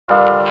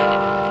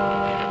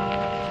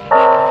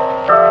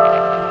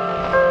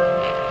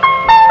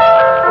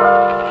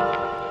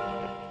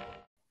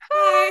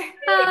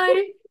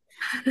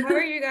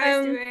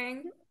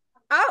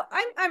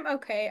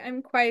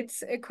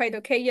quite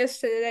okay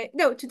yesterday.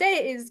 No,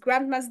 today is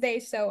Grandma's Day,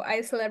 so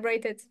I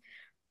celebrated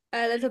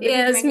a little bit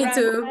with my Yes, me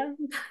too. grandma.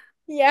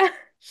 Yeah.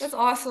 That's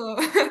awesome.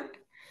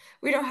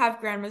 We don't have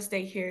Grandma's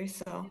Day here,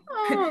 so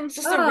Oh. it's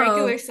just a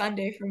regular Oh,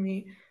 Sunday for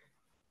me.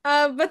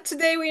 But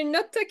today we're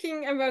not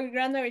talking about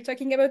grandma, we're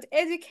talking about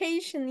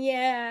education,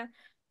 yeah,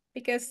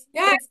 because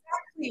Yeah,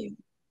 exactly.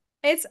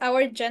 it's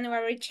our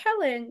January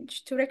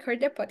challenge to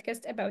record a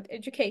podcast about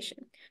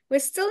education. We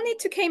still need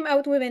to came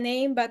out with a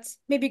name, but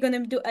maybe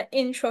gonna do an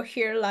intro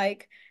here,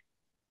 like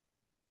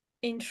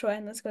intro,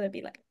 and it's gonna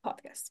be like a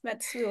podcast.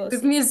 But we will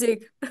with see.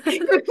 music.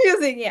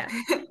 Confusing, yeah.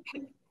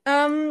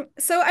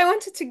 So I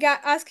wanted to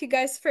ask you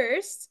guys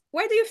first,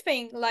 why do you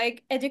think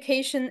like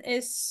education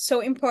is so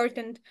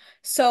important,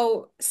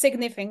 so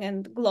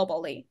significant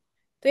globally?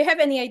 Do you have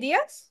any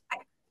ideas?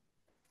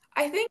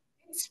 I think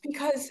it's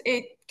because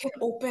it can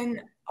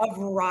open a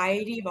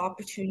variety of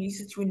opportunities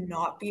that you would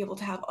not be able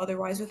to have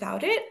otherwise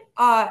without it.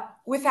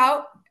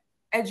 Without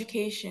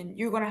education,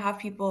 you're going to have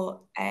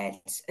people at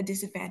a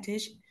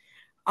disadvantage,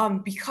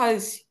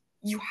 because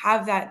you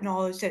have that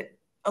knowledge that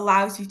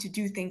allows you to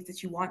do things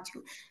that you want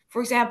to.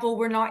 For example,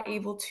 we're not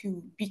able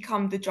to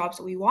become the jobs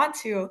that we want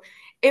to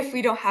if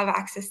we don't have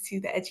access to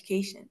the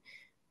education.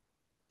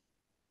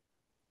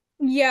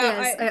 Yeah,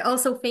 Yes, I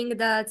also think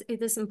that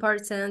it is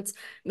important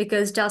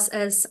because just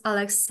as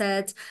Alex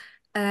said,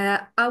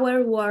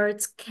 our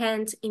world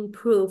can't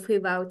improve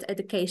without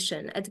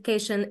education.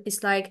 Education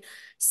is like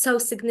so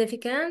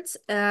significant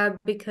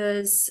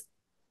because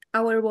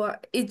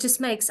it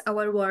just makes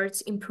our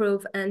words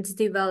improve and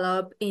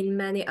develop in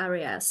many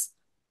areas.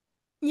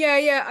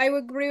 yeah, I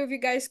would agree with you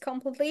guys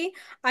completely.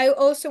 I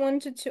also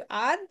wanted to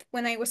add,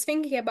 when I was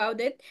thinking about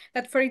it,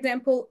 that for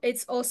example,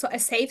 it's also a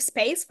safe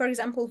space, for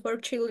example, for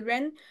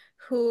children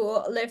who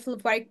live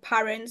with like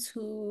parents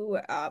who,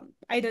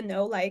 I don't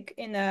know, like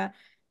in a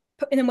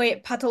way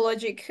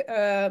pathologic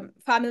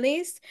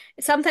families.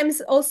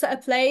 Sometimes also a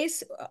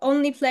place,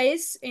 only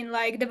place in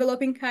like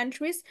developing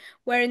countries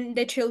where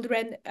the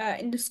children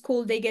in the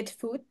school they get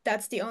food.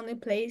 That's the only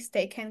place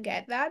they can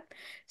get that.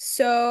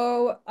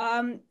 So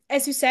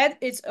as you said,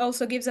 it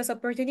also gives us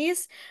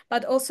opportunities,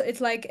 but also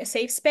it's like a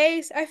safe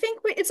space. I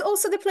think it's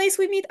also the place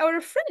we meet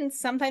our friends,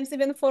 sometimes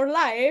even for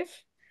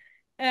life.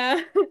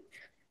 uh,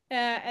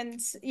 and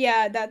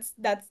yeah, that's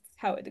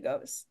how it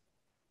goes.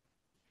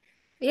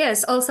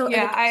 Yes, also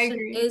Yeah, I education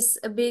agree. is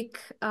a big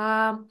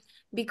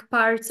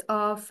part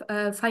of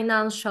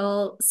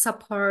financial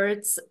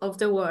support of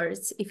the world,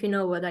 if you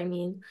know what I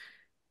mean.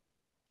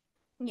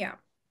 Yeah,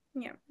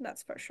 yeah,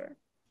 that's for sure.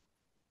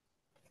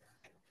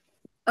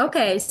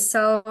 Okay,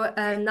 so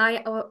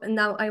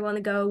now I want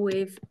to go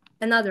with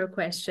another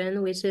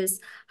question, which is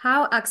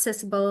how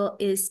accessible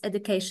is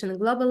education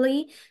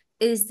globally?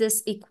 Is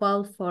this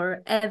equal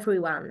for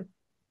everyone?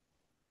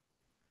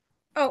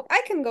 Oh,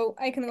 I can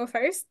go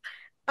first.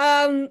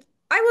 Um,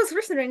 I was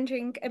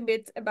researching a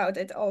bit about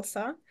it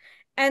also,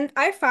 and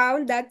I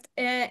found that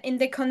in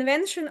the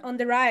Convention on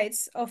the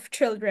Rights of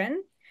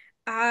Children,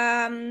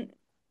 um,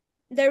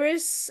 there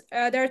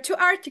are two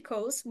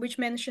articles which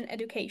mention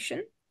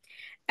education,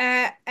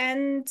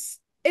 and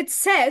it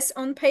says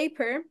on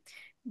paper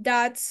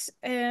that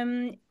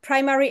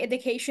primary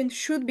education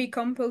should be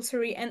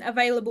compulsory and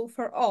available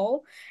for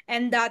all,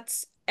 and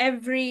that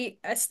every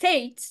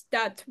state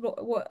that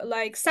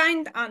like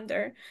signed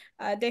under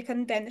the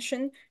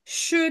convention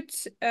should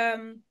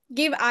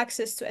give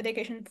access to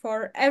education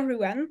for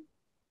everyone.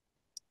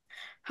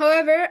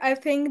 However, I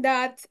think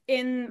that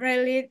in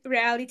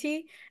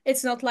reality,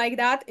 it's not like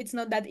that. It's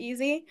not that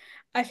easy.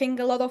 I think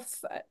a lot of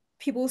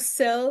people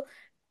still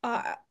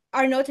uh,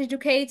 are not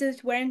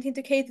educated, weren't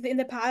educated in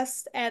the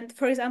past. And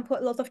for example,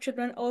 a lot of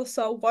children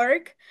also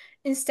work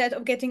instead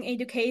of getting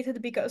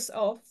educated because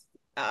of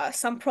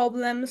some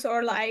problems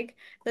or like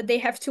that they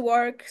have to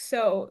work.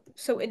 So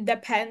it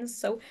depends.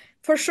 So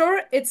for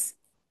sure, it's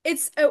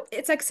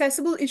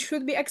accessible. It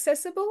should be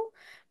accessible,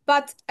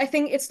 but I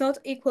think it's not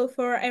equal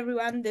for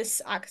everyone,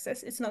 this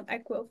access. It's not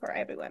equal for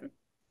everyone.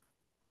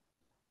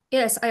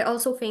 Yes, I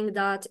also think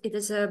that it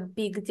is a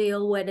big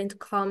deal when it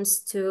comes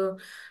to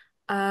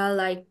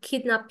like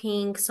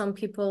kidnapping some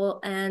people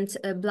and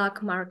a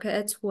black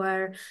market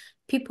where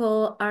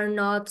people are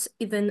not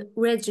even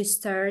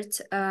registered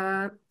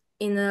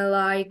in a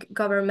like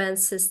government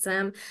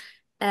system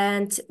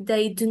and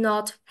they do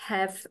not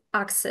have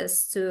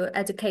access to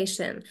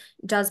education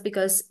just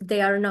because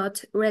they are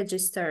not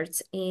registered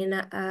in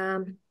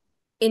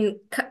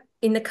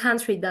the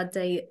country that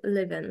they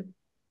live in.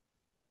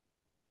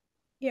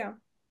 Yeah.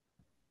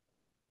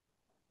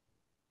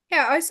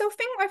 Yeah, I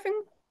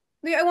think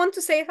do you want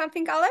to say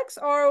something, Alex,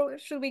 or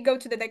should we go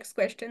to the next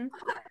question?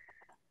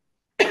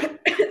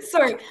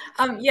 Sorry.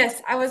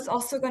 Yes, I was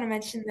also going to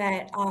mention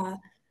that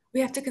we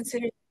have to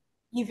consider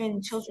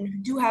even children who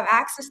do have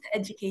access to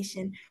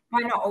education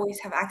might not always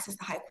have access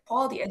to high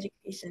quality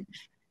education.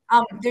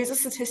 There's a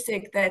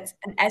statistic that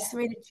an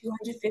estimated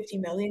 250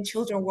 million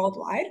children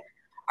worldwide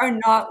are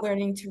not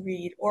learning to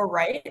read or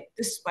write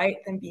despite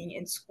them being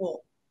in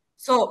school.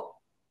 So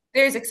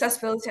there's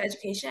accessibility to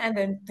education, and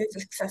then there's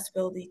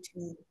accessibility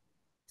to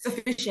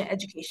sufficient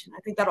education.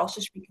 I think that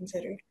also should be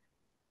considered.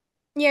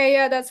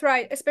 Yeah, that's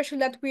right. Especially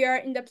that we are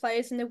in the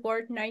place in the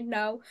world right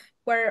now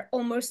where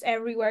almost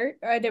everywhere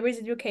there is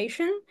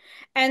education,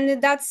 and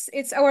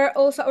it's our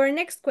also our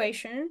next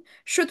question.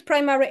 Should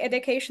primary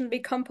education be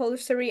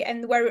compulsory,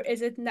 and where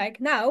is it like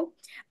now?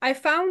 I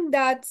found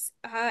that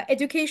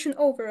education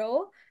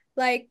overall,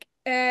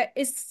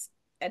 is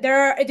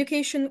there are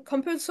education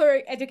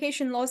compulsory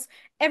education laws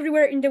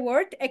everywhere in the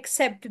world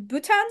except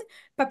Bhutan,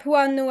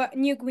 Papua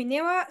New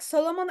Guinea,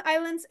 Solomon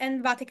Islands,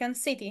 and Vatican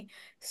City.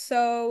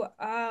 So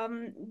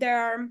there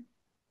are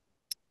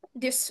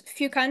these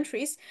few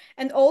countries,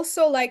 and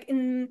also like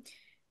in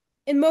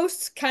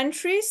most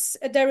countries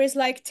there is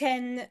like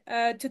 10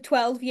 to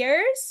 12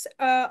 years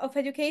of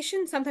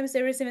education. Sometimes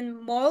there is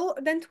even more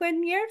than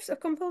 20 years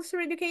of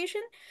compulsory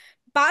education.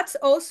 But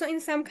also in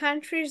some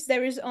countries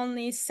there is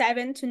only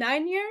 7 to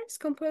 9 years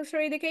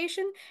compulsory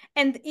education,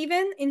 and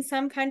even in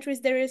some countries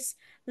there is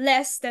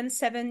less than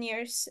 7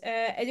 years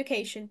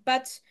education.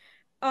 But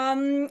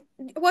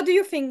what do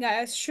you think,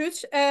 guys? Should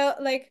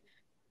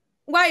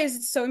why is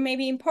it so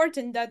maybe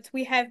important that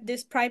we have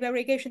this private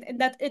education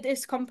and that it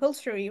is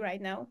compulsory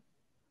right now?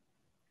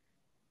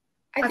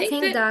 I I think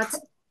think that,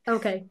 that,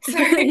 okay,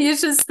 sorry, you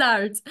should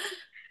start.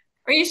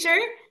 are you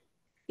sure?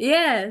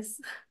 Yes.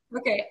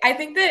 Okay, I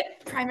think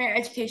that primary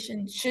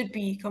education should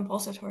be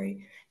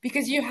compulsory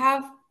because you're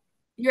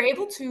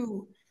able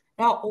to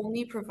not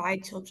only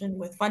provide children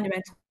with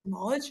fundamental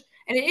knowledge,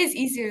 and it is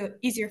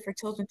easier for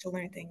children to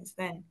learn things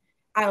than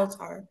adults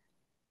are.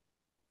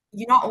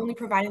 You're not only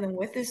providing them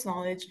with this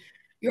knowledge,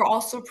 you're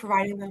also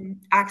providing them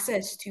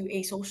access to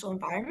a social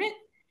environment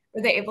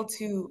where they're able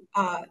to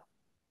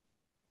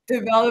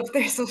develop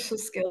their social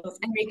skills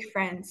and make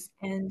friends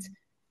and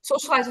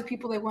socialize with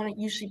people they wouldn't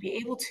usually be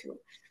able to.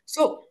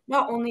 So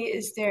not only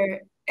is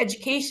there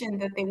education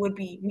that they would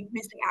be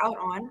missing out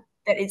on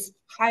that is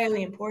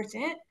highly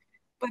important,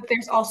 but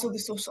there's also the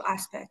social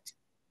aspect.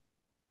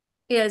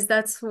 Yes,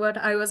 that's what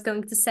I was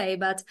going to say.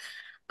 But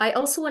I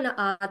also want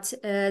to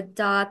add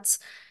that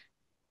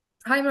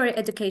primary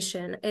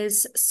education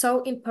is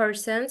so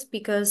important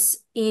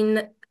because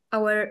in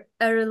our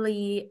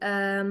early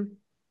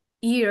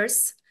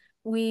years,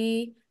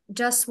 we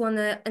just want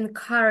to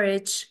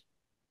encourage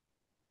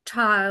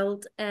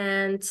child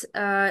and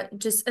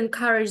just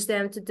encourage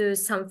them to do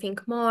something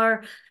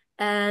more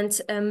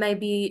and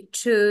maybe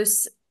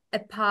choose a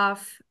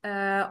path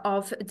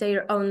of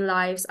their own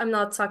lives. I'm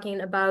not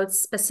talking about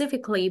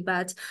specifically,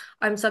 but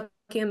I'm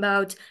talking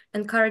about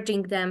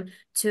encouraging them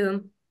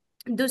to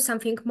do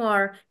something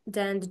more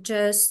than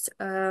just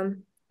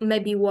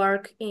maybe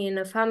work in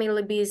a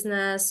family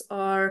business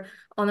or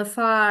on a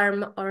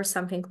farm or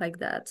something like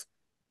that.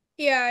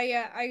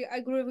 Yeah, I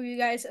agree with you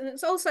guys. And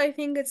it's also, I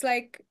think it's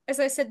like,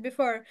 as I said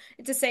before,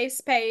 it's a safe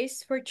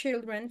space for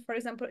children. For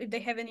example, if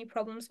they have any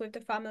problems with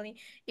the family,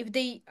 if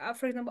they,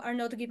 for example, are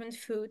not given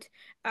food,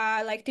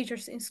 like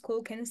teachers in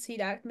school can see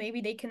that,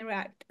 maybe they can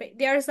react. But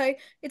there's like,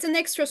 it's an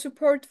extra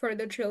support for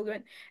the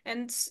children.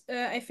 And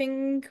I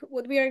think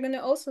what we are going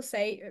to also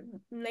say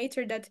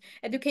later that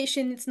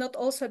education, it's not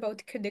also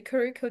about the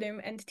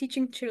curriculum and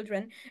teaching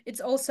children.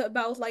 It's also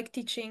about like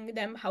teaching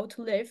them how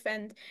to live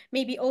and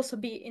maybe also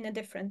be in a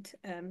different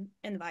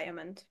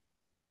environment.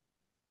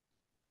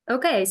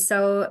 Okay,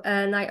 so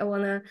now I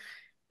want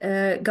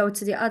to go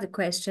to the other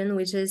question,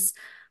 which is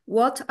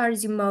what are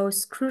the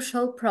most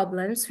crucial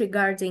problems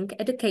regarding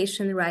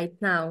education right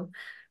now?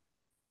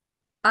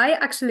 I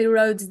actually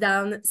wrote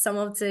down some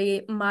of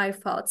my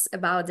thoughts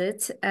about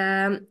it,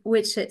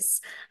 which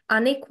is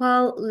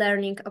unequal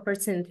learning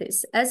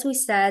opportunities. As we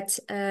said,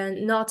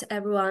 not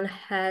everyone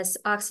has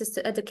access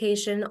to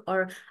education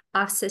or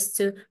access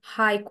to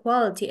high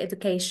quality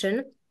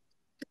education.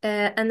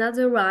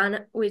 Another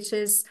one, which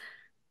is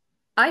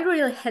I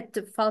really had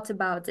to thought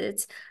about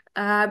it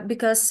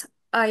because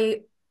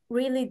I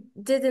really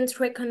didn't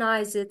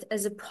recognize it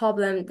as a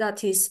problem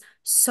that is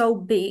so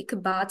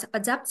big, but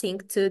adapting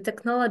to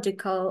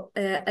technological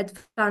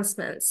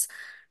advancements.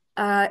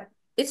 Uh,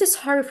 it is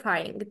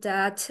horrifying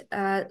that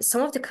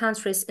some of the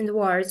countries in the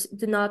world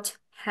do not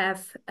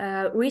have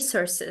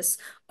resources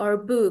or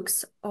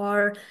books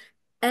or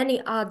any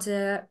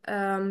other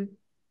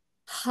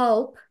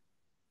help,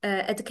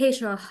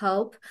 educational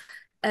help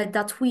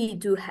that we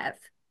do have.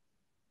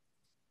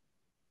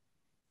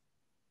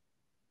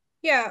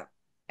 Yeah,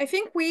 I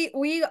think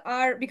we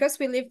are because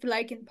we live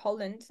like in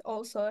Poland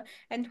also,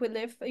 and we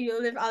live you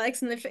live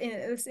Alex and live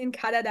in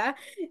Canada,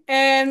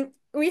 and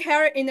we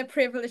are in a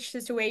privileged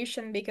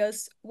situation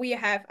because we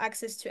have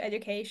access to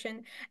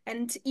education,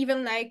 and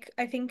even like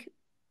I think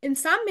in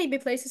some maybe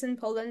places in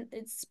Poland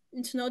it's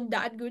not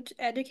that good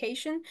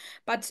education,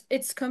 but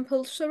it's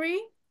compulsory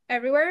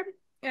everywhere,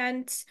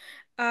 and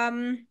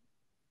um.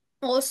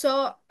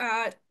 Also,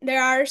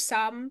 there are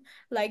some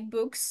like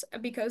books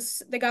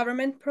because the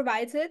government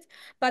provides it.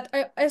 But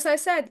as I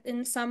said,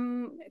 in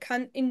some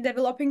in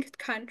developing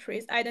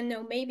countries, I don't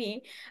know,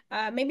 maybe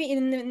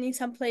in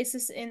some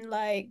places in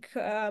like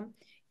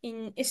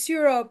in East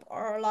Europe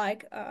or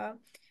like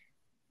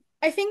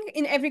I think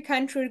in every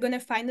country we're gonna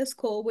find a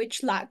school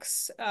which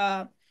lacks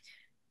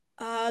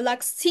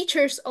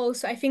teachers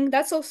also. I think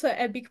that's also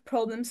a big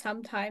problem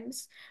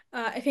sometimes.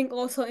 I think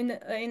also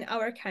in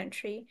our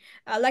country,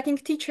 lacking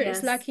teachers,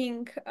 Yes.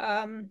 lacking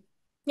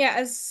yeah,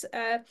 as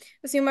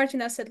you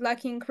Martina said,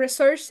 lacking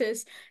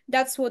resources.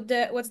 That's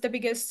what's the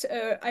biggest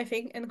I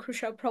think and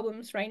crucial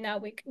problems right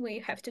now we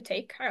have to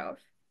take care of.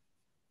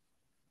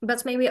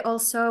 But maybe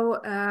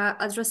also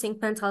addressing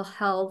mental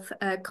health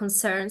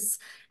concerns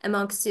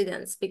among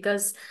students,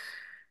 because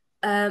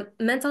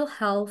mental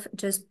health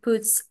just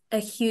puts a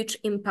huge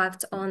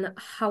impact on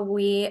how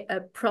we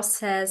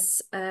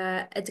process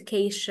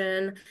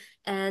education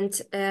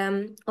and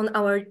on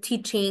our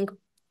teaching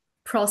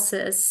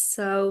process.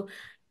 So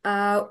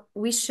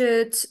we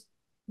should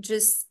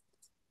just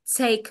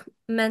take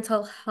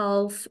mental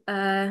health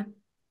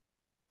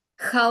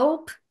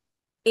help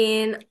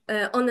in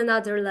on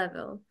another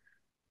level.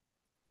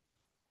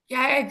 Yeah,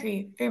 I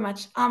agree very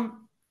much.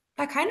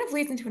 That kind of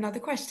leads into another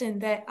question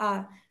that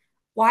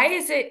why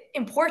is it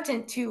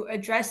important to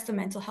address the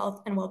mental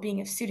health and well-being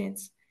of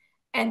students?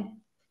 And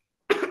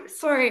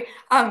sorry,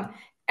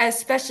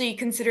 especially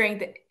considering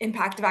the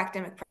impact of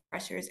academic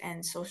pressures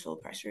and social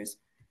pressures.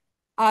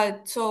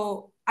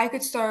 So I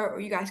could start, or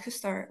you guys could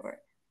start, or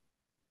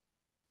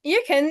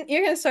You can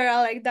start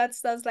out like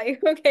that's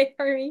like okay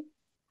for me.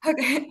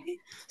 okay.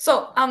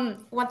 So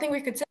one thing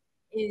we could say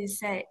is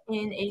that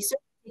in a survey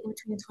taken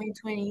between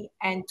 2020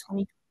 and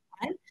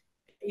 2021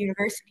 at a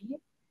university,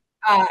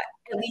 uh,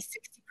 at least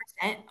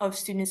 60% of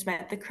students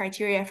met the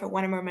criteria for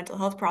one or more mental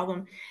health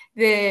problem.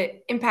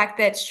 The impact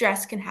that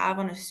stress can have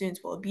on a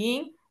student's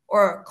well-being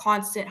or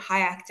constant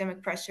high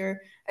academic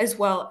pressure, as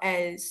well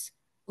as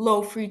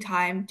low free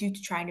time due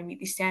to trying to meet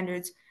these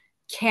standards,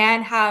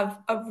 can have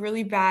a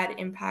really bad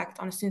impact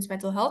on a student's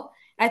mental health.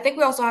 And I think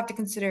we also have to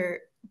consider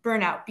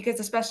burnout because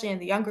especially in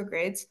the younger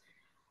grades,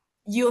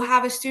 you'll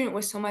have a student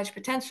with so much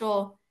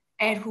potential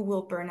and who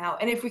will burn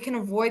out. And if we can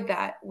avoid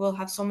that, we'll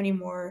have so many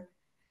more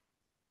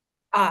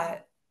uh,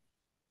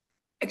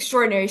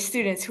 extraordinary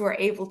students who are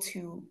able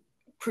to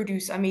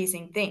produce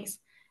amazing things.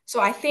 So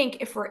I think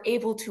if we're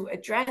able to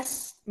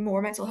address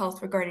more mental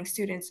health regarding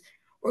students,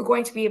 we're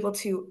going to be able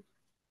to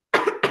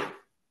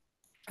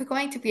we're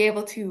going to be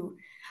able to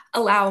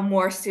allow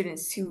more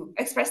students to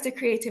express their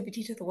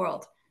creativity to the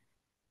world.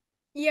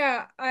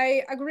 Yeah,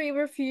 I agree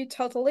with you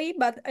totally,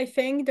 but I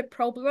think the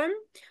problem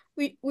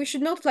we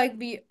should not like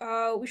be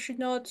we should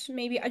not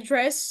maybe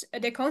address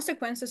the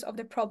consequences of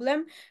the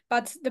problem,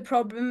 but the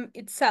problem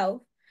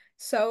itself.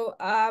 So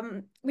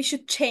we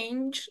should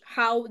change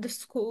how the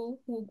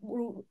school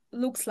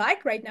looks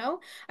like right now.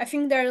 I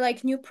think there are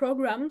like new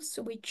programs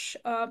which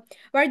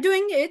we're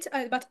doing it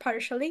but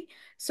partially.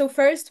 So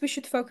first we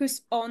should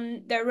focus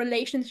on the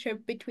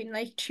relationship between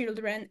like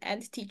children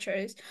and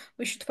teachers.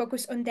 We should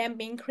focus on them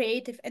being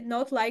creative and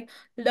not like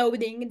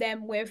loading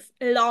them with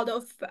a lot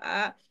of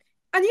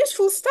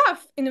unuseful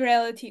stuff in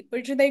reality,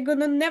 which they're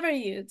gonna never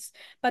use,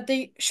 but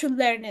they should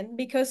learn it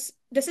because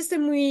the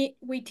system we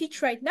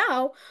teach right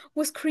now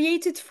was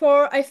created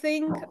for, I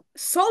think,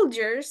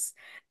 soldiers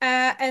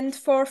and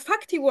for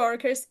factory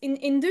workers in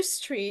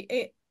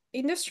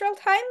industrial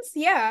times.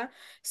 Yeah,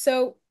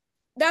 so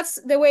that's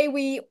the way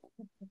we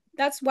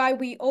that's why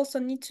we also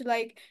need to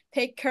like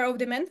take care of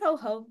the mental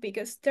health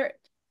because they're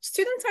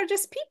students are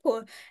just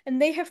people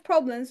and they have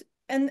problems,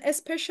 and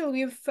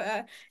especially with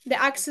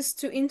the access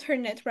to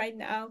internet right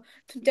now,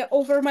 to the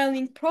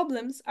overwhelming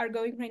problems are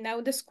going right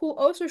now, the school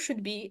also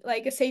should be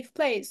like a safe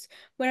place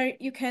where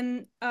you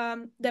can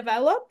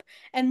develop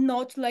and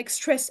not like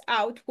stress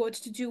out what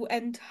to do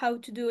and how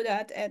to do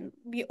that and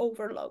be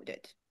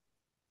overloaded.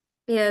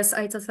 Yes,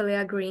 I totally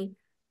agree.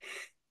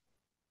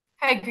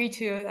 I agree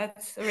too.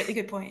 That's a really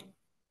good point.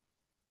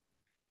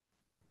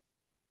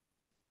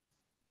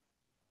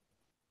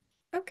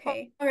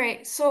 Okay. All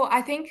right, so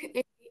I think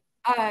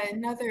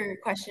another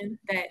question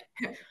that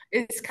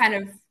is kind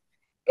of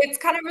it's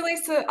kind of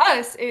relates to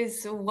us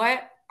is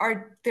what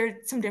are there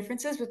some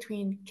differences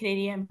between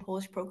Canadian and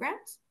Polish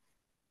programs?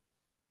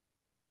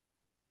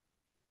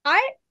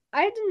 I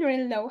I don't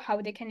really know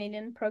how the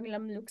Canadian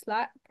program looks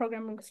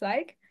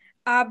like.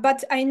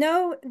 But I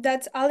know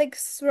that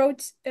Alex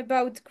wrote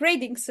about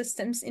grading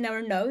systems in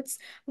our notes.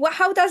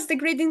 How does the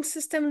grading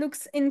system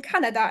looks in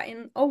Canada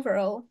in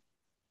overall?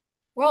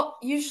 Well,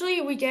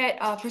 usually we get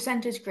a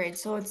percentage grade,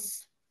 so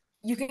it's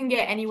you can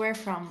get anywhere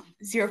from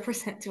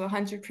 0% to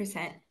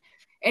 100%.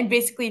 And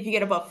basically if you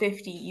get above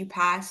 50, you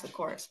pass the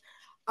course.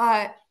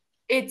 Uh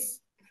it's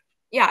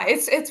yeah,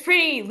 it's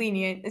pretty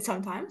lenient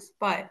sometimes,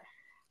 but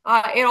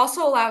it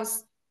also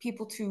allows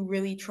people to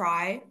really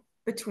try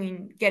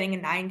between getting a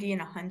 90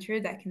 and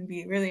 100. That can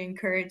be really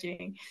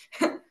encouraging.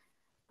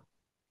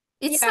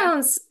 It Yeah.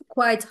 sounds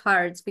quite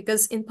hard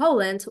because in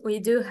Poland we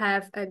do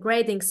have a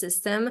grading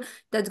system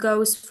that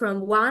goes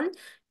from 1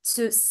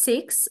 to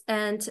 6,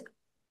 and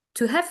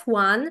to have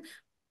one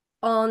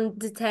on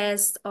the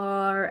test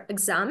or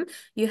exam,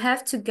 you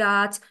have to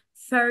get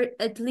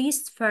at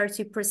least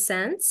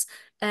 30%,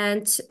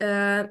 and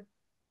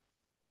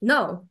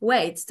No,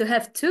 wait, to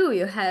have two,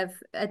 you have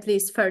at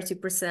least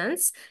 30%.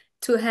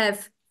 To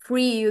have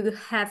three, you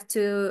have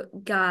to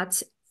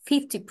get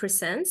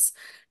 50%.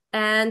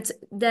 And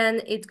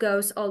then it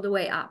goes all the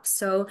way up.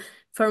 So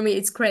for me,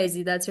 it's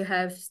crazy that you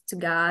have to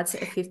get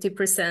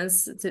 50%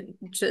 to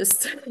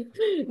just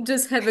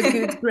just have a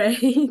good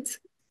grade.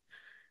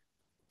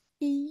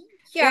 Yeah,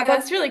 Yeah,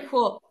 but that's really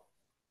cool.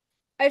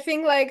 I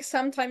think like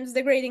sometimes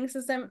the grading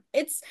system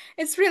it's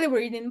really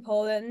weird in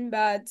Poland,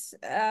 but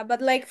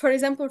like for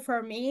example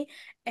for me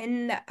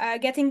in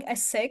getting a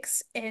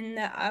 6 in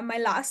my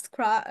last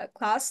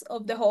class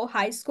of the whole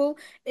high school,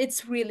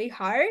 it's really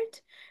hard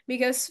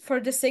because for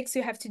the 6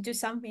 you have to do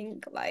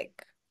something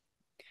like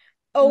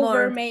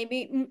over More.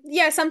 maybe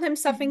yeah,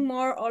 sometimes something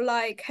more or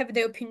like have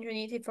the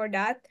opportunity for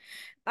that.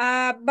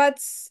 But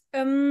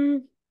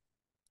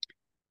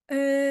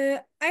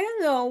I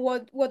don't know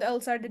what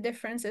else are the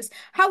differences.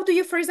 How do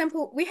you, for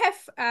example, we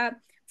have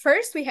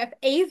first we have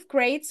eighth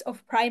grades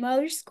of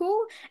primary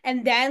school,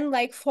 and then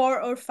like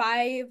four or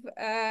five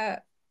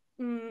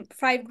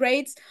 5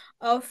 grades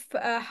of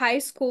high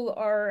school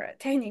or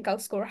technical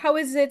school. How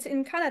is it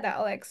in Canada,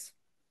 Alex?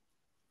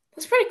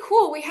 That's pretty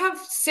cool. We have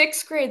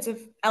 6 grades of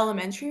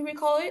elementary, we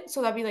call it.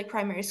 So that'd be like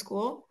primary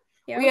school.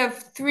 We Yeah. have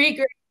 3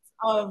 grades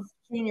of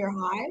junior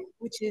high,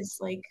 which is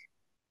like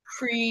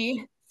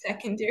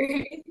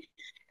pre-secondary.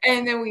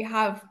 And then we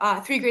have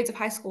 3 grades of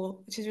high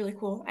school, which is really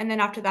cool. And then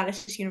after that,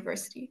 it's just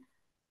university.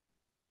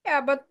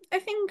 Yeah, but I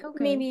think Okay.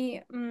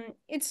 maybe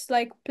it's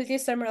like pretty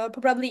similar.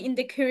 Probably in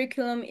the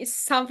curriculum is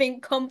something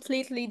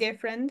completely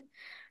different.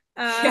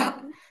 Uh,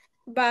 Yeah.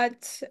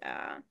 but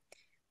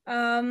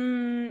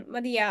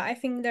but yeah, I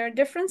think there are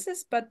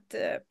differences, but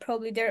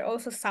probably there are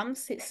also some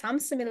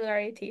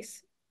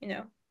similarities, you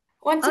know.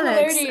 One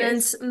Alex, similarity and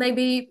is,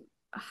 maybe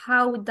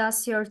how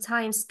does your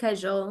time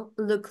schedule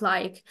look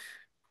like?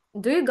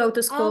 Do you go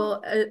to um,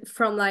 school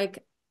from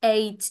like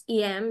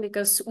 8 a.m.?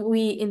 Because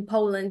we in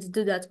Poland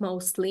do that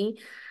mostly.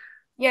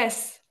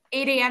 yes,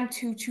 8 a.m.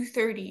 to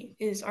 2:30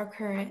 is our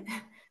current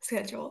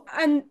schedule.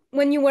 And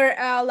when you were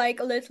like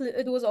a little,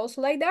 it was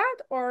also like that,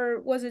 or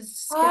was it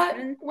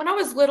different? When I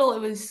was little, it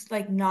was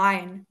like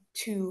 9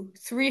 to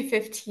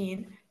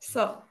 3:15.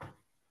 So,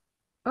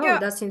 Oh, Yeah,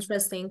 that's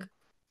interesting.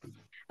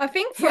 I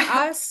think for yeah.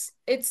 us,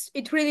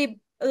 it really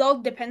a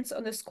lot depends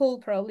on the school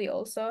probably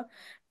also,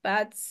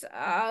 but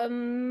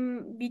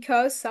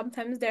because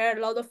sometimes there are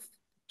a lot of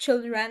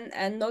children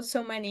and not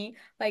so many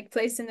like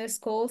placed in the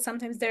school.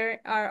 Sometimes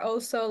there are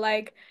also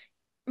like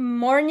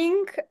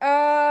morning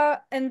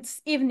and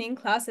evening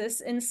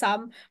classes in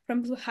some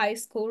from high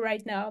school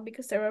right now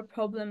because there are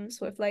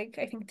problems with like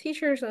I think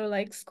teachers or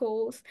like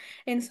schools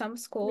in some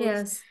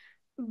schools, Yes.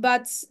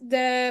 but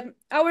the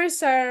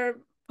hours are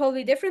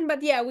probably different.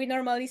 But yeah, we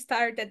normally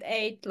start at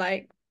 8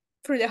 like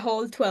through the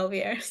whole 12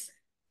 years.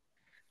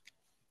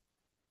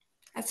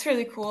 That's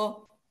really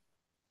cool.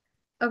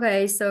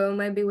 Okay, so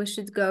maybe we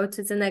should go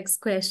to the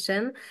next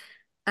question.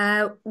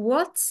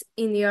 What,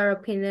 in your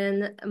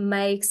opinion,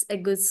 makes a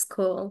good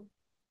school?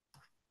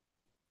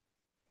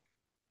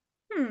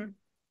 Hmm.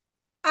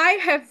 I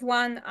have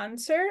one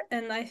answer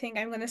and I think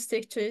I'm gonna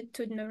stick to it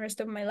to the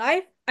rest of my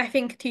life. I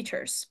think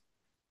teachers.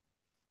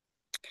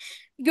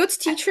 Good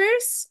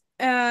teachers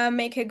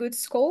make a good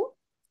school.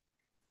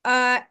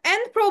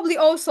 And probably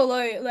also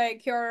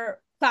like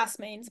your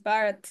classmates,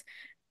 but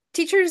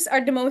teachers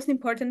are the most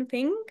important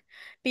thing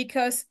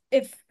because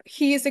if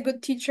he is a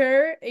good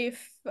teacher,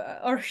 if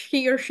or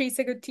he or she is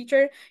a good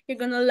teacher, you're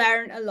gonna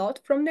learn a lot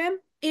from them.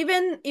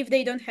 Even if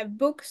they don't have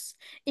books,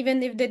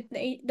 even if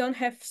they don't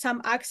have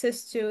some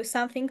access to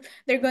something,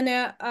 they're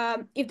gonna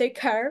if they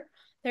care,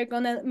 they're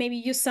gonna maybe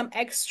use some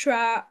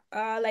extra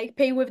like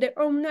pay with their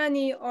own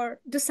money or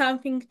do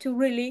something to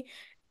really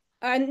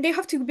and they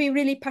have to be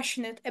really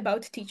passionate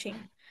about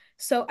teaching.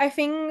 So I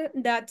think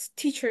that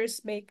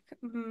teachers make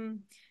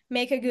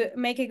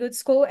a good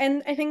school,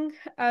 and I think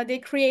they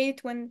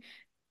create when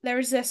there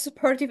is a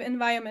supportive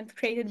environment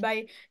created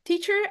by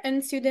teacher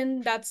and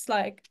student. That's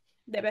like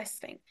the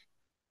best thing.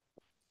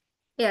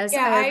 Yes,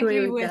 Yeah, I I agree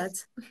agree with with, that.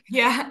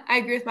 yeah, I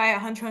agree with my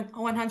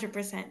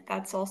 100%.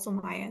 That's also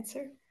my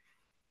answer.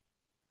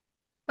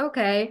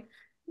 Okay,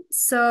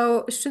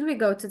 so should we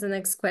go to the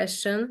next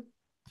question?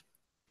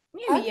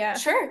 Maybe yeah.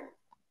 Sure.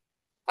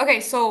 Okay,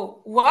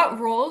 so what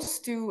roles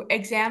do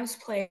exams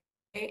play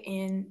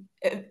in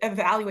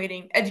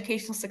evaluating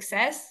educational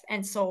success?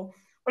 And so,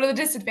 what are the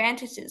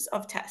disadvantages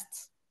of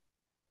tests?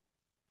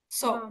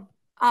 So, Wow.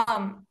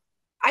 um,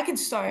 I can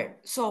start.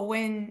 So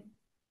when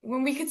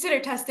we consider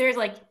tests, there's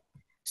like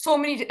so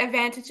many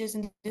advantages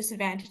and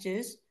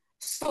disadvantages.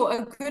 So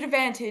a good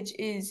advantage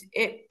is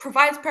it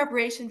provides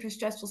preparation for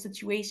stressful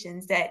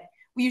situations that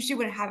we usually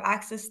wouldn't have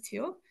access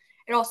to.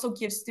 It also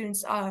gives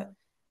students a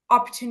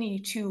opportunity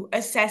to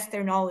assess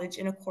their knowledge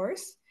in a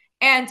course,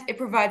 and it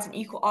provides an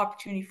equal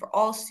opportunity for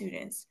all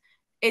students.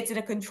 It's in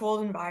a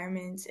controlled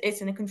environment,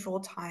 it's in a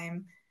controlled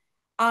time.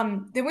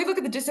 Then we look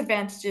at the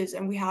disadvantages,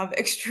 and we have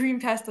extreme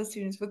test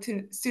students with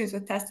students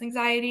with test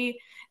anxiety.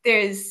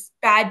 There's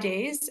bad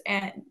days,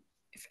 and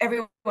if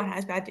everyone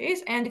has bad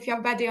days, and if you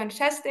have a bad day on a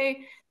test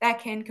day, that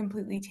can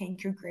completely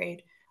tank your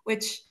grade,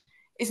 which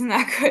isn't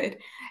that good.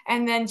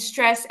 And then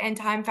stress and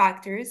time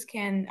factors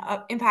can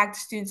impact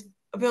students'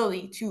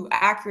 ability to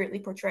accurately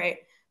portray.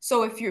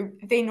 So if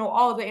they know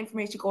all of the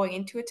information going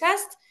into a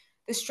test,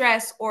 the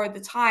stress or the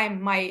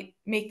time might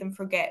make them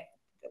forget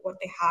what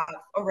they have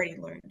already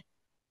learned.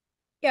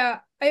 Yeah,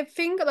 I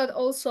think that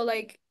also,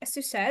 like as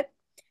you said,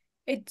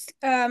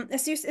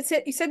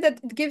 you said that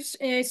it gives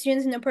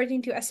students an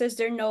opportunity to assess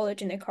their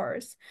knowledge in a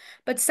course,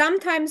 but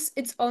sometimes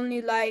it's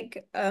only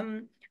like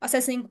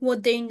assessing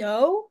what they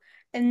know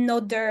and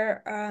not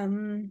their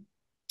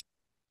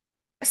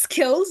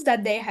skills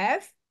that they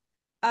have.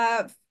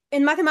 Uh,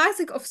 in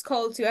mathematics, of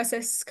course, you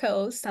assess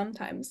skills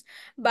sometimes,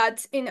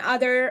 but in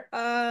other,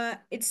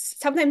 it's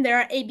sometimes there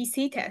are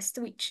ABC tests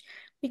which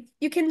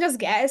you can just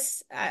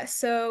guess.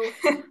 So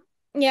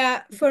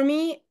yeah, for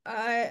me,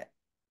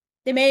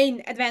 the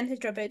main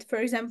advantage of it, for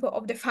example,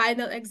 of the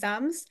final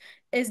exams,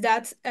 is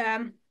that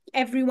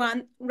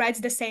everyone writes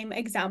the same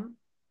exam.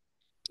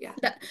 Yeah.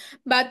 That,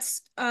 but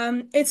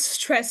it's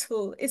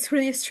stressful. It's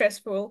really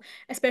stressful,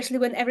 especially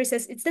when everyone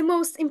says it's the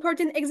most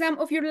important exam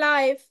of your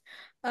life,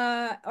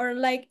 or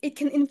like it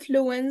can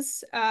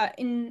influence.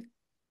 In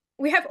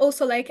We have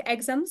also like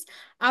exams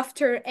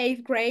after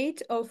eighth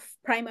grade of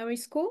primary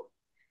school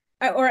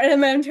or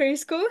elementary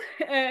school.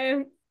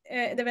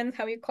 It depends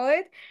how you call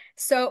it.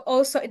 So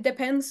also it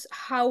depends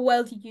how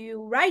well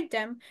you write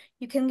them.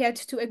 You can get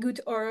to a good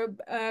or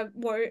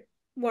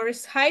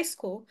worse high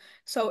school.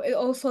 So it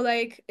also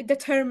like it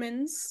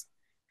determines.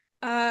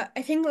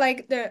 I think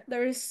like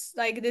there's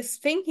like this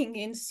thinking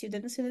in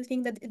students who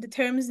think that it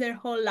determines their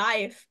whole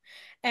life,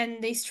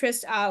 and they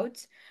stress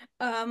out.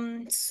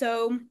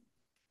 So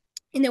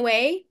in a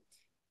way,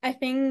 I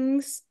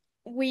think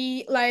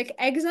we like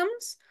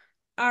exams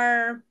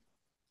are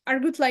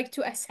good like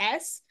to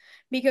assess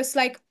because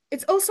like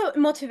it's also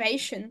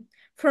motivation.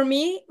 For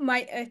me,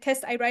 my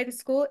test I write at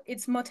school, it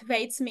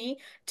motivates me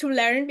to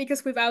learn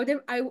because without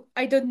them,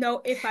 I don't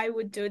know if I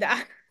would do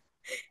that.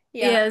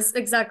 Yeah. Yes,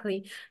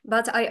 exactly.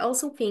 But I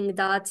also think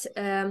that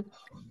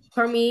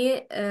for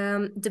me,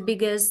 the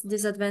biggest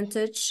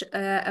disadvantage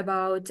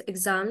about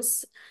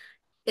exams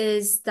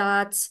is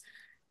that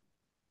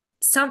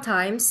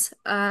sometimes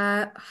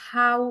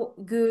how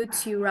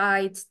good you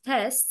write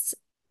tests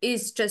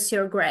is just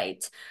your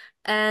grade.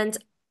 And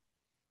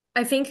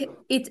I think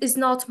it is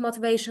not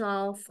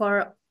motivational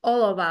for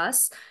all of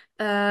us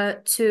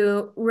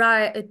to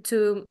write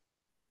to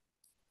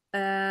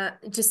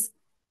just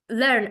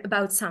learn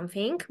about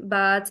something,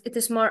 but it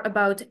is more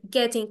about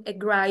getting a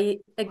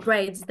grade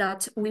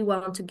that we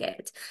want to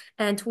get.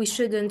 And we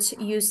shouldn't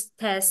use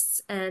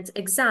tests and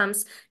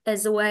exams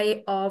as a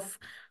way of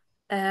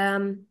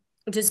um,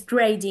 just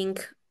grading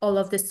all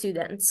of the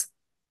students.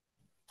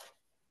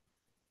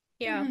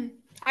 Yeah.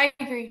 I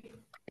agree.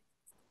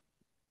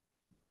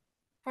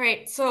 All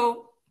right,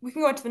 so we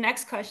can go on to the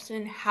next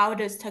question. How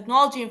does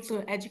technology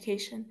influence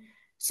education?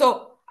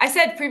 So I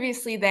said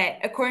previously that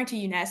according to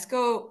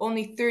UNESCO,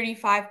 only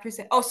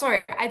 35%. Oh,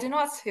 sorry, I did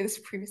not say this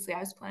previously. I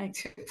was planning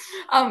to.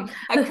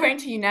 According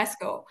to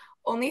UNESCO,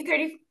 only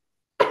 30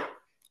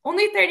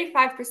 only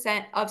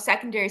 35% of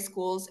secondary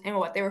schools in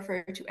what they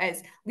refer to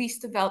as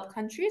least developed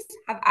countries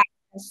have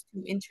access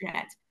to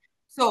internet.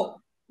 So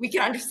we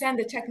can understand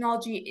that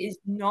technology is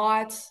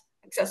not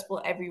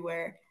accessible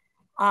everywhere.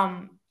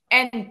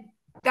 And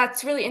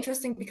that's really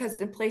interesting because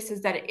in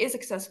places that it is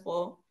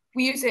accessible,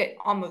 we use it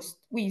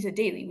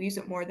daily. We use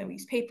it more than we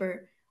use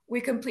paper.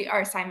 We complete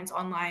our assignments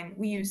online.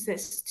 We use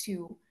this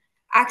to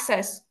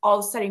access all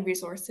the studying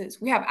resources.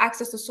 We have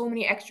access to so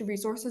many extra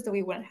resources that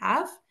we wouldn't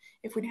have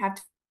if we didn't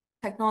have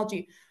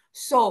technology.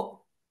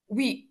 So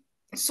we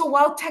so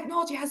while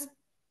technology has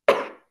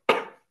a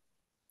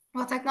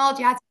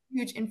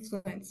huge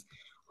influence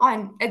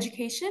on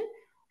education,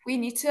 we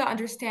need to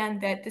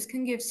understand that this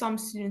can give some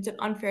students an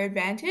unfair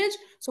advantage.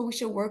 So we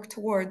should work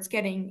towards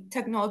getting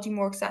technology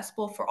more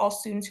accessible for all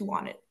students who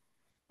want it.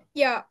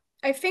 Yeah,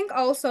 I think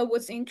also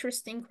what's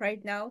interesting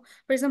right now,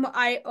 for example,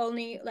 I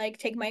only like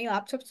take my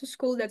laptop to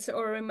school. That's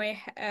where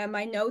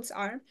my notes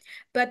are.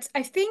 But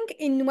I think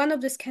in one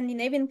of the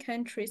Scandinavian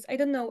countries, I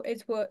don't know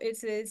it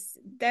is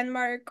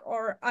Denmark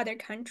or other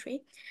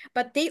country,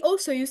 but they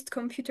also used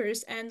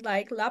computers and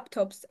like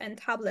laptops and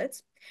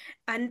tablets,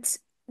 and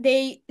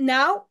they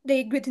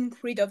getting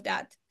rid of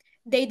that.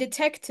 They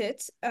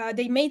detected,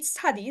 they made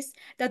studies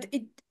that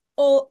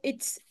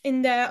it's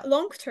in the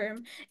long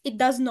term it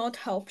does not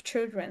help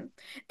children.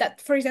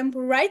 That, for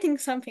example, writing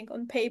something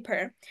on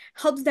paper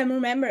helps them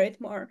remember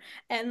it more.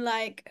 And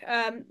like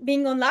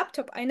being on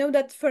laptop, I know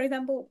that, for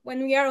example,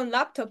 when we are on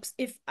laptops,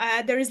 if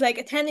there is like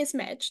a tennis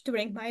match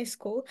during my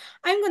school,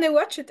 I'm gonna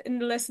watch it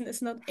and the lesson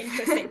is not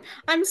interesting.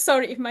 I'm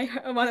sorry if my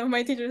one of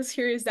my teachers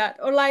hears that.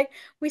 Or like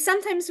we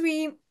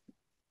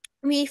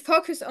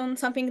focus on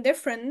something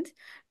different.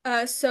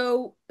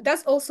 So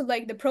that's also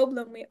like the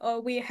problem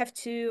we have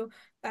to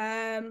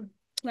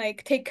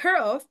like take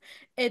care of.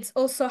 It's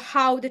also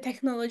how the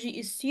technology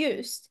is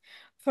used.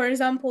 For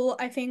example,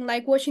 I think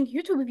like watching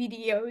YouTube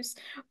videos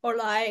or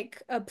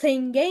like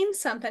playing games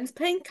sometimes,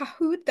 playing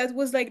Kahoot, that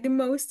was like the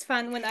most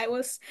fun when I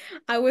was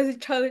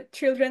a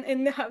children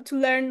and how to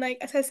learn like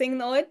assessing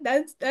knowledge.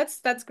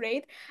 That's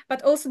great.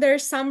 But also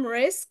there's some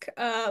risk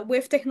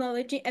with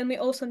technology, and we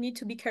also need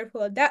to be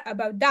careful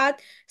about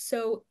that.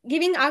 So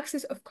giving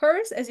access, of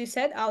course, as you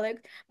said,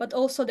 Alex, but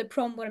also the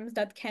problems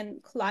that can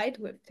collide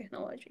with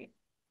technology.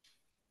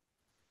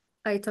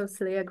 I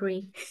totally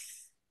agree.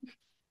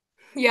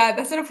 Yeah,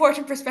 that's an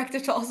important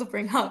perspective to also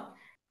bring up.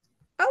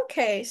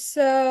 Okay,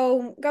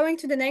 so going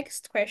to the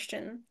next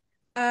question.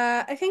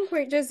 I think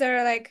we're just there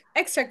are like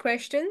extra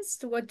questions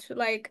to what do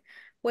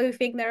you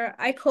think there are.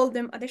 I call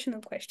them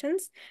additional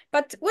questions.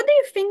 But what do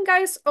you think,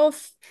 guys,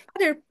 of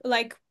other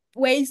like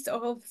ways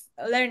of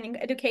learning,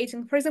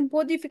 educating? For example,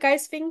 what do you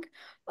guys think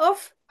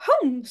of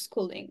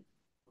homeschooling?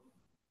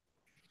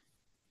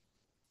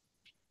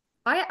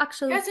 I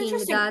actually Yeah, it's think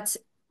interesting. that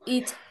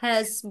it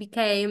has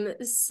become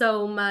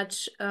so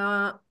much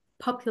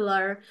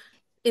popular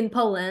in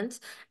Poland,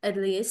 at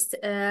least,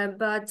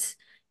 but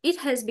it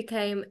has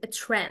become a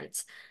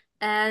trend.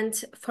 And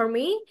for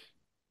me,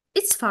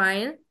 it's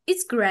fine.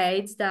 It's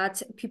great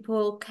that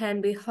people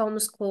can be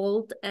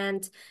homeschooled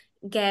and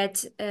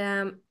get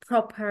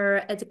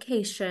proper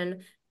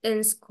education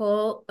in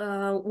school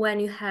when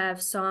you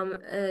have some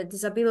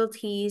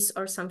disabilities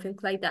or something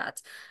like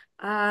that.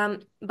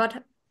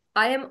 But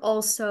I am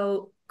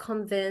also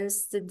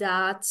convinced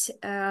that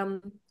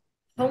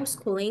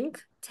homeschooling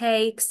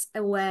takes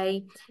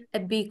away a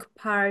big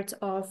part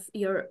of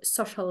your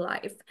social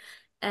life.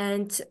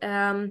 And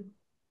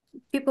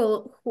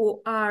people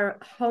who are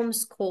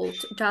homeschooled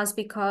just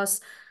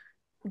because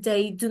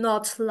they do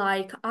not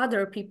like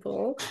other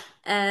people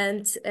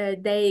and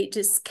they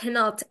just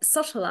cannot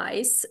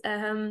socialize,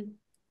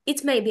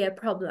 it may be a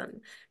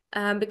problem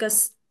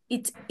because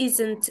it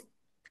isn't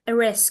a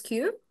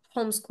rescue.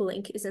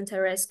 Homeschooling isn't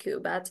a rescue,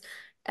 but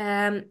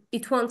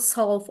it won't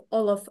solve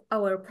all of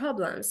our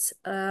problems,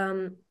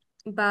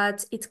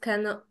 but it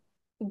can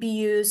be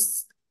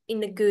used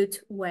in a good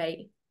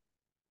way.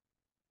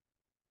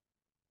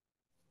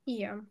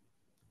 Yeah.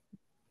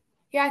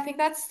 Yeah, I think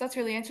that's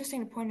really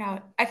interesting to point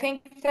out. I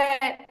think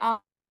that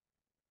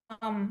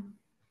um,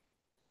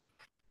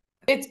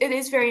 it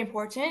is very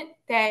important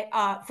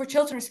that for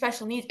children with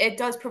special needs, it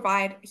does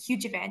provide a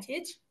huge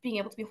advantage being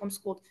able to be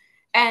homeschooled,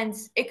 and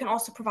it can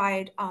also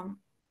provide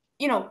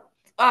you know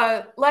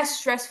a less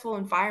stressful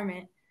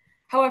environment.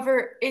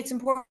 However, it's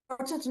important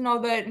to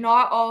know that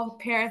not all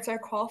parents are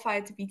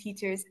qualified to be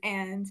teachers,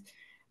 and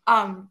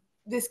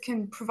this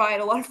can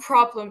provide a lot of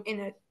problem in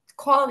a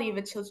quality of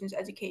a children's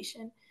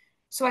education.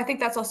 So I think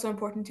that's also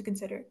important to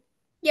consider.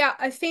 Yeah,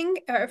 I think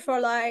for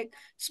like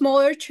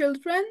smaller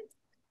children,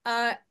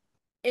 uh,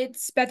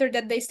 it's better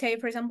that they stay,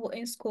 for example,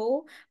 in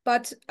school.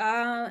 But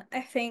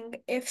I think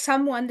if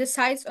someone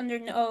decides on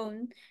their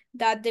own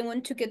that they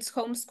want to get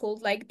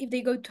homeschooled, like if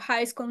they go to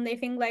high school and they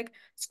think like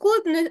school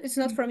is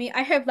not for me,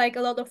 I have like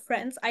a lot of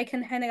friends I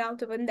can hang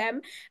out with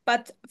them.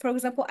 But for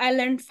example, I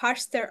learned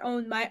faster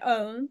on my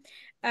own,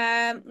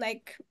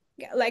 like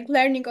yeah, like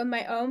learning on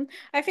my own.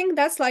 I think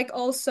that's like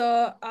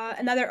also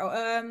another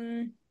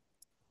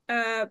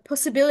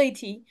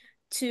possibility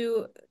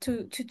to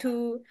to to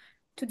to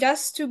to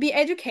just to be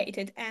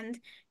educated. And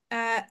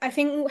I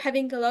think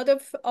having a lot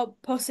of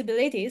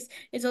possibilities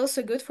is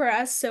also good for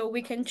us, so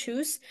we can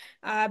choose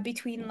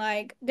between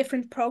like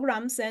different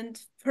programs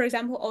and, for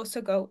example,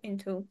 also go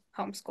into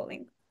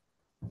homeschooling.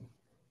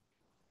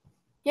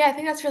 Yeah, I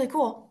think that's really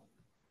cool.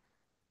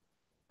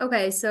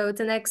 Okay, so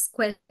the next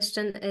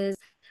question is,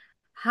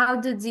 how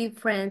do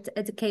different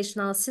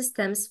educational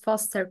systems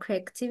foster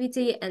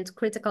creativity and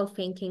critical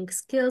thinking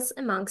skills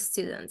among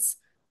students?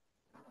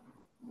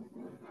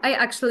 I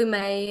actually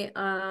may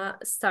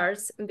start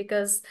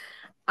because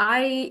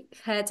I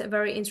had a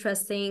very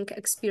interesting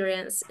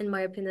experience, in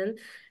my opinion.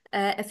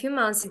 A few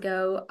months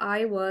ago,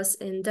 I was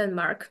in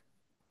Denmark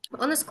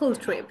on a school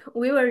trip.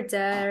 We were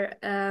there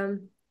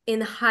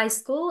in high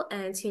school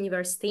and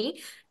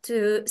university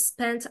to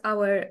spend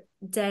our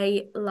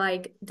day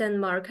like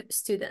Denmark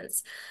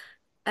students.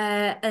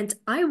 And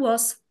I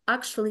was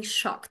actually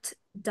shocked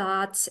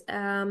that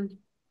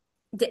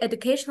the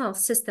educational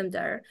system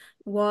there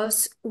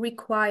was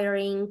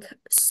requiring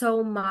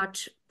so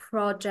much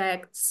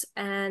projects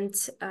and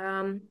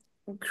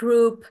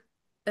group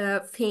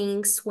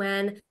things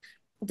when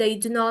they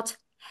do not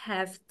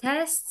have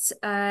tests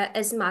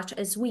as much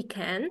as we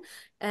can,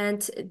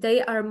 and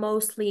they are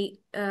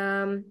mostly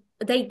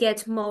they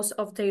get most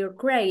of their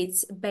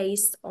grades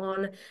based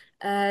on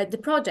the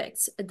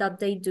projects that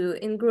they do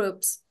in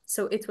groups.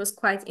 So it was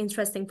quite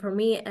interesting for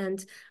me,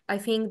 and I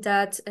think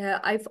that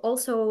I've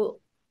also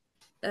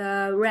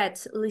read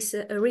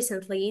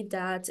recently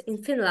that in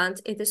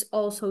Finland it is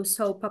also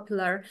so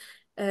popular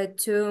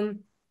to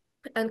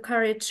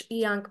encourage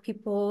young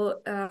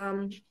people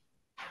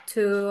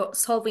to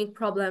solving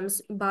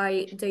problems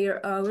by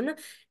their own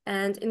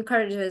and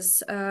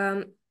encourages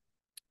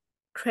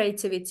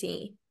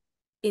creativity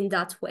in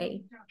that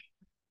way.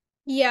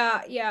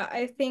 Yeah,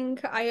 I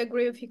think I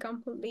agree with you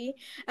completely.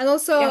 And Yeah,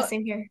 also,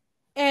 same here.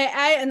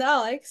 I and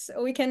Alex,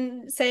 we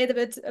can say a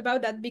bit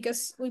about that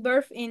because we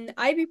both in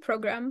IB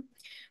program,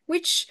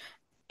 which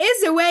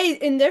is a way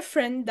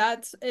indifferent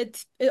that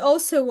it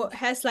also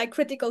has like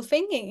critical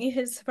thinking. It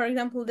has, for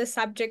example, the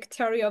subject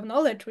theory of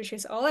knowledge, which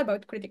is all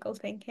about critical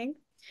thinking.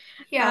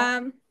 Yeah.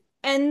 Um,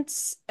 and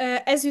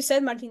as you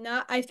said,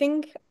 Martina, I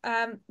think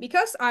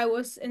because I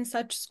was in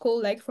such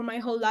school like for my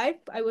whole life,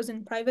 I was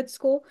in private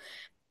school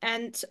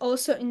and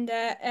also in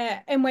the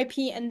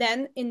MYP and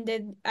then in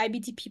the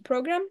IBTP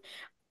program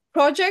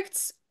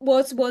projects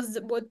was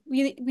what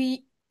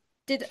we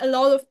did a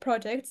lot of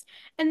projects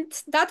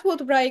and that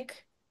would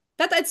like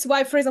that's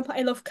why for example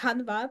I love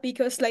Canva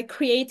because like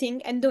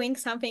creating and doing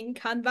something in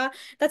Canva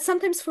that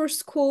sometimes for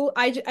school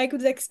I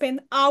could like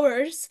spend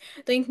hours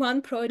doing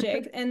one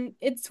project and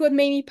it's what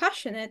made me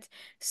passionate.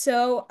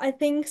 So I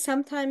think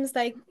sometimes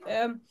like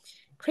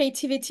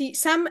creativity,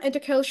 some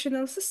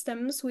educational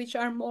systems which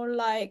are more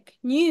like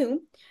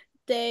new,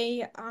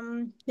 they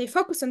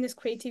focus on this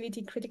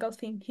creativity, critical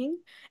thinking,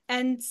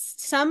 and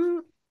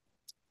some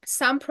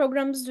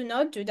programs do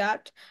not do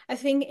that. I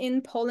think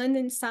in Poland,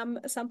 in some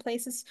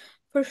places,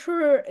 for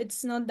sure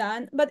it's not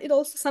done, but it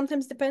also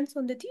sometimes depends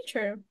on the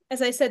teacher.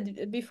 As I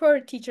said before,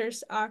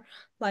 teachers are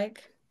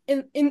like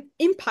in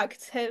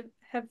impact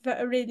have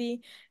a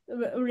really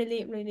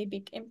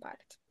big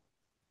impact.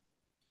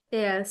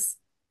 Yes.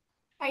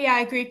 Yeah, I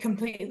agree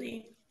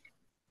completely.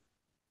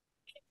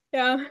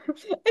 Yeah,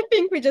 I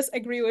think we just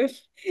agree with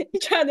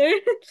each other.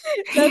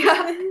 That's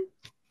Yeah.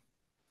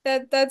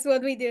 that's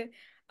what we do.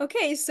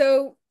 Okay,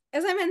 so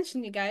as I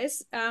mentioned, you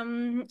guys,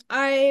 I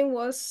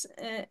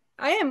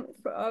am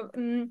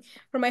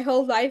for my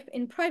whole life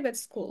in private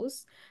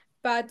schools,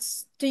 but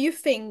do you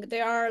think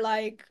there are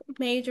like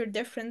major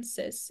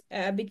differences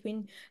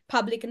between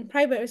public and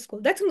private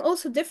school? That can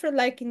also differ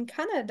like in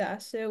Canada.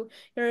 So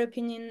your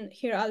opinion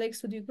here,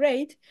 Alex, would be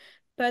great.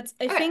 But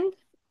I Okay. think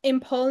in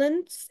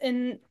Poland,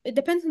 and it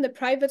depends on the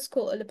private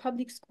school or the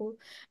public school.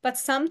 But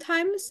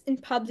sometimes in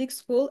public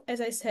school, as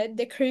I said,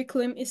 the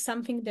curriculum is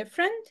something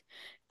different,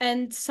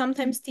 and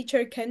sometimes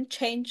teacher can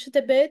change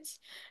the bit,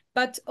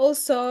 but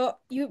also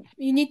you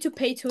need to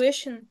pay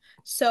tuition.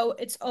 So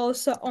it's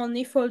also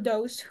only for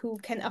those who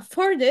can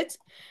afford it.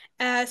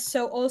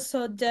 So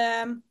also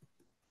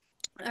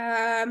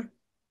um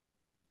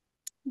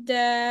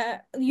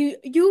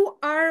you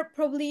are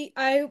probably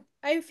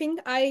I think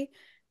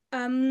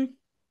um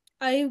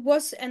I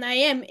was and I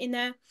am in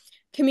a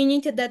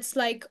community that's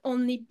like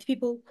only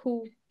people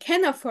who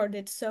can afford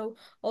it. So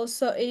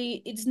also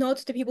it's not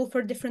the people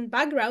for different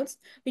backgrounds,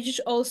 which is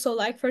also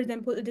like, for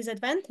example, a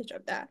disadvantage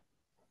of that.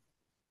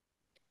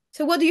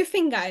 So what do you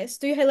think, guys?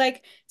 Do you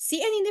like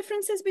see any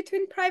differences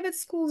between private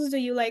schools? Do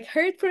you like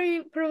heard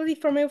probably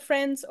from your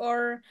friends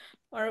or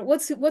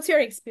what's your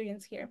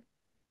experience here?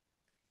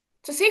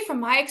 To say from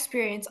my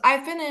experience,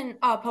 I've been in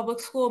public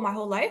school my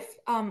whole life.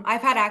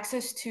 I've had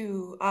access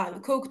to the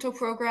Kokuto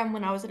program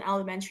when I was in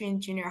elementary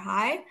and junior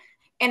high,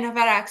 and I've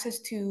had access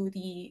to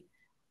the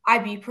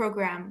IB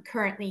program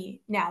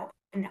currently now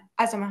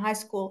as I'm in high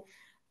school.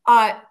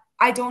 Uh,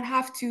 I don't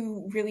have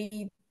to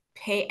really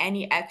pay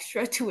any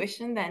extra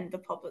tuition than the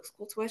public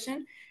school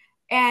tuition.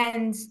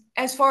 And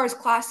as far as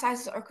class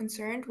sizes are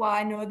concerned, while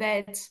I know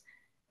that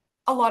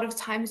a lot of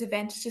times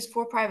advantages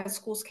for private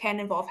schools can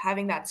involve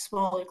having that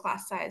smaller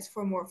class size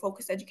for more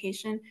focused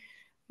education.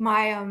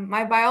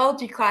 My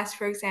biology class,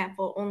 for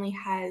example, only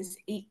has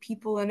 8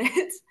 people in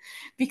it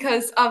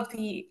because of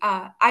the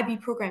IB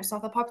program. It's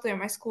not that popular in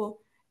my school,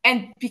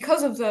 and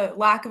because of the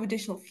lack of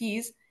additional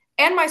fees.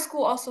 And my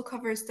school also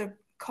covers the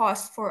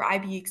cost for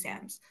IB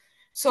exams.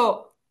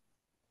 So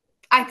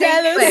I think,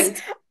 Jealous.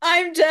 Wait.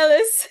 I'm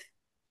jealous.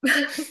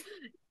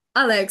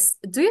 Alex,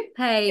 do you yeah.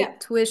 pay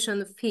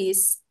tuition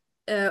fees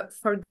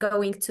for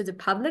going to the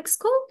public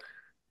school?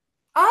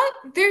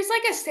 There's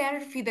like a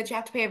standard fee that you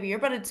have to pay every year,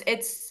 but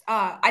it's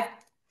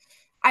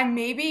I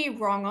may be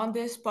wrong on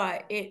this,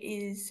 but it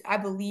is, I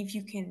believe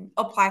you can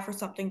apply for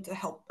something to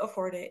help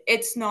afford it.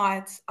 It's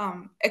not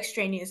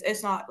extraneous.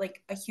 It's not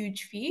like a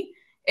huge fee.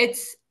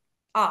 It's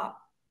uh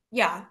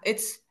yeah,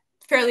 it's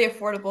fairly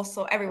affordable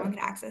so everyone can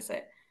access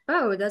it.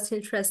 Oh, that's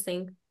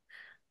interesting.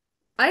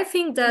 I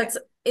think Okay. that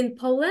in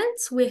Poland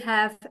we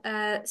have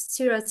a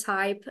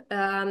stereotype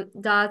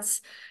that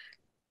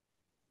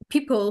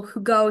people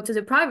who go to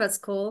the private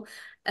school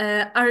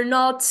are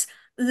not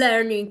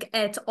learning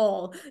at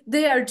all.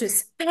 They are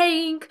just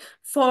paying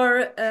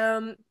for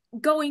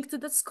going to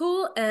the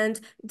school and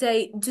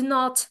they do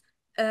not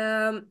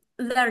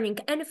learning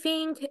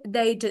anything.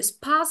 They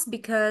just pass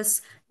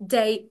because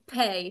they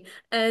pay.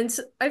 And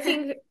I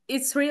think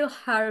it's real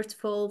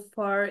hurtful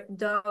for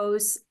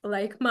those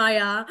like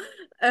Maja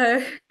uh,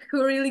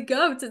 who really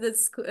go to that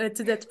school,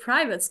 to that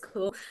private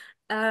school.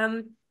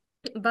 Um,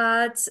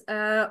 but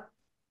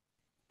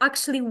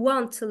actually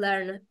want to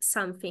learn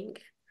something.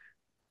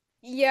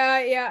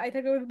 Yeah, I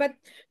totally agree. But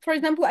for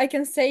example, I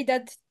can say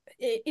that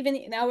even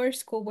in our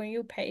school, when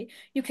you pay,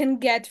 you can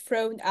get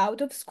thrown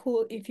out of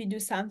school if you do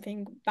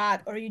something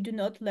bad or you do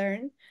not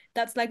learn.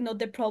 That's like not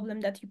the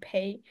problem that you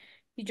pay.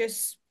 You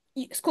just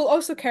school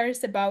also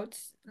cares about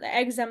the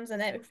exams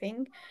and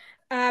everything.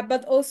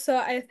 But also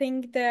I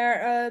think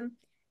there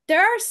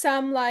are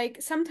some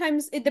like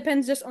sometimes it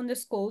depends just on the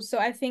school. So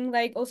I think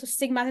like also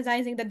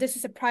stigmatizing that this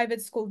is a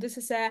private school, this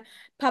is a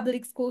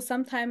public school,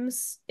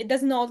 sometimes it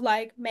does not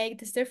like make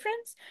this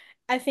difference.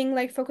 I think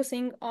like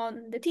focusing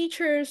on the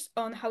teachers,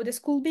 on how the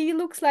school be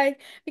looks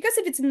like, because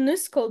if it's a new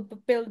school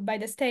built by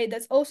the state,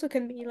 that's also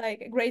can be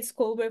like a great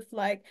school with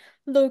like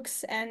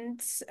looks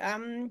and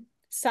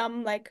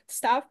some like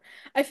stuff.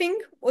 I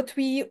think what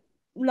we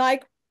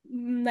like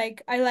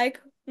like I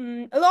like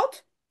a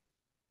lot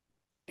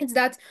is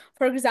that,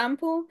 for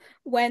example,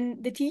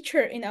 when the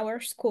teacher in our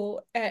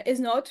school is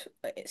not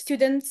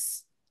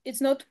students,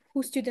 it's not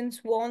who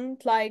students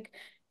want. Like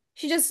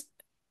she just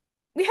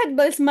we had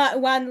this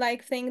one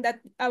like thing that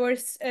our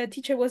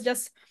teacher was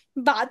just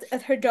bad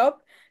at her job,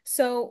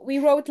 so we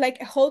wrote like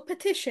a whole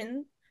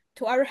petition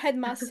to our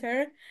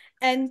headmaster,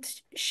 and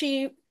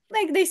she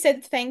like they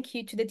said thank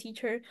you to the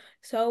teacher.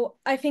 So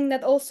I think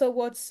that also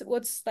what's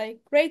like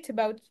great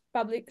about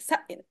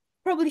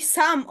probably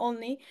some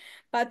only,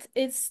 but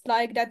it's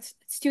like that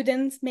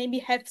students maybe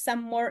have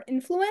some more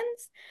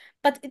influence,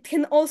 but it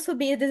can also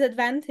be a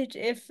disadvantage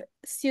if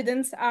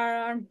students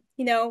are,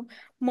 you know,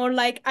 more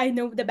like I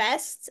know the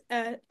best.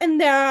 And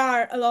there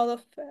are a lot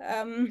of,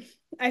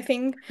 I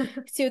think,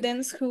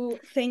 students who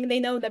think they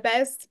know the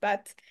best,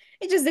 but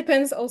it just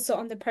depends also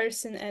on the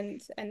person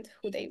and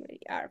who they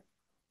really are.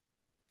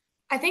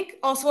 I think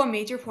also a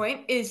major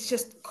point is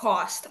just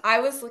cost. I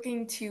was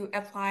looking to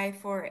apply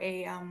for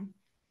a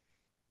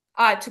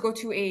to go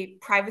to a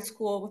private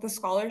school with a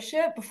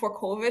scholarship before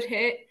COVID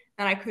hit,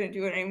 and I couldn't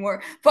do it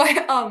anymore.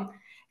 But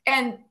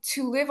and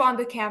to live on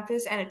the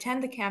campus and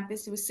attend the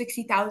campus, it was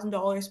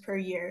 $60,000 per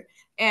year,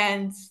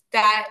 and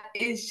that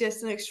is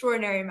just an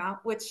extraordinary amount,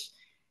 which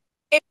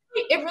it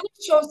really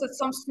shows that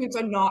some students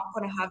are not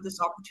going to have this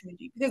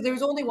opportunity because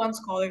there's only one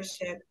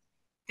scholarship.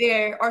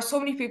 There are so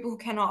many people who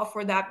cannot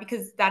afford that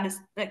because that is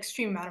an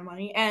extreme amount of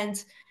money,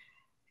 and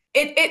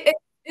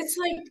it's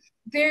like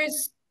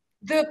there's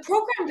the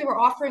program they were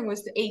offering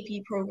was the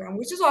AP program,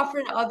 which is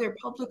offered in other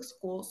public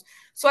schools.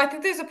 So I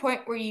think there's a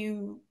point where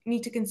you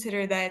need to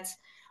consider that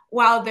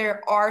while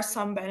there are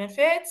some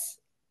benefits,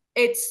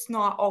 it's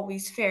not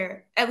always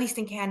fair, at least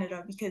in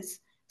Canada, because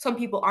some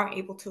people aren't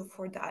able to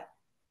afford that.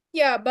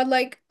 Yeah, but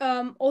like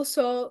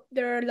also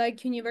there are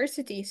like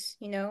universities,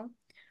 you know.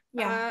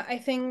 Yeah. I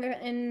think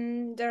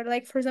in there are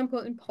like for example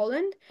in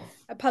Poland,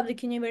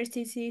 public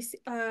universities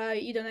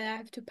you don't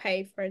have to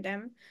pay for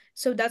them.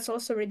 So that's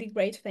also a really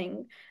great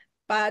thing.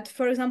 But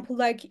for example,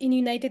 like in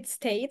United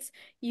States,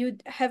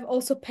 you'd have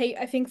also pay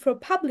I think for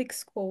public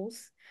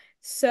schools.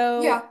 Yeah.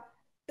 So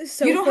You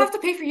so don't for have to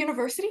pay for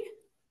university?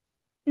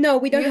 no,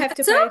 we don't You have have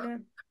to to? pay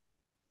them.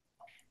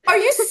 Are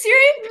you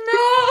serious?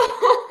 No.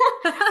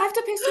 I have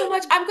to pay so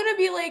much. I'm gonna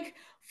be like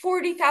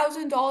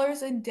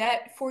 $40,000 in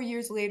debt 4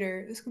 years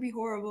later. This could be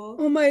horrible.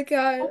 Oh my Oh,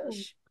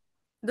 gosh.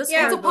 that's It's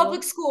Yeah. a public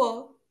horrible.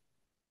 school.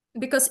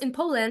 Because in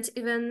Poland,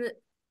 even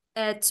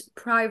at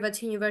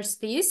private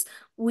universities,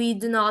 we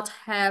do not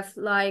have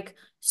like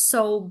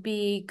so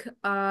big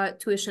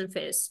tuition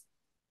fees.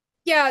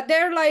 Yeah,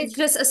 they're It's like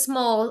just a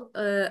small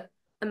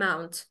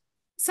amount.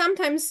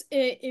 sometimes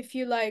if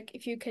you like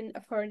if you can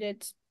afford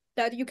it,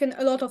 that you can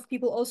a lot of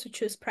people also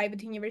choose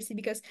private university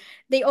because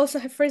they also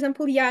have, for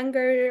example,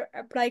 younger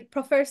like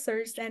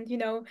professors, and you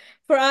know,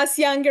 for us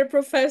younger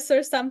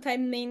professors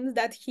sometimes means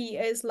that he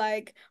is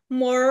like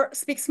more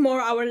speaks more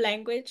our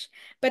language.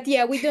 But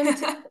yeah, we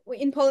don't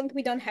in Poland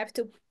we don't have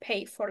to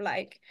pay for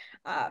like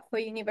for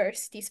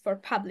universities, for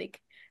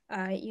public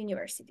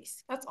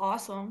universities. That's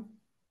awesome.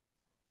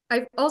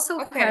 I've also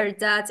Okay. heard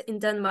that in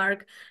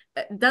Denmark,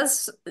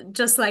 that's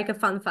just like a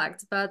fun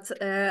fact, but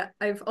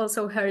I've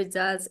also heard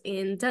that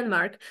in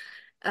Denmark,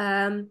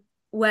 um,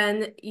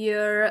 when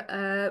you're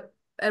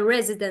a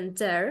resident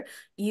there,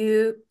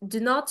 you do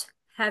not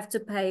have to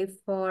pay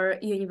for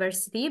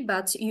university,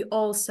 but you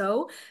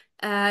also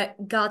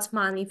got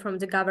money from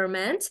the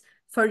government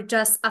for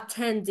just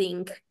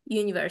attending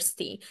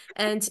university.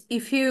 And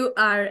if you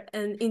are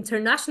an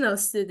international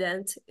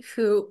student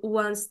who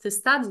wants to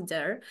study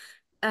there,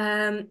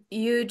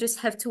 you just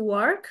have to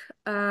work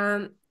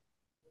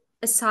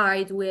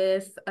aside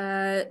with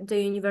the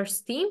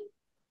university,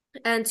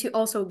 and you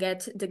also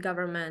get the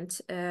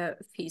government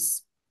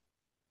fees.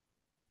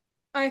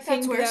 I That's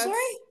think where, sorry?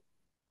 that's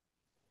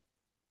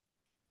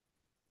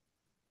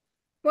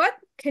what,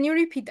 can you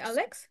repeat,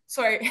 Alex?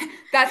 Sorry.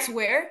 That's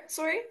where,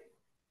 sorry?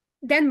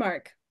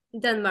 Denmark.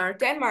 Denmark.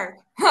 Denmark.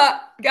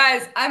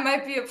 Guys, I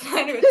might be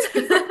applying to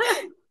Denmark.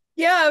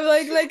 Yeah,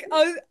 like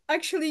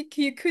actually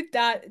you could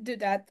that do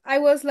that. I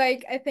was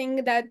like I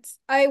think that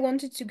I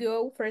wanted to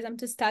go for example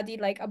to study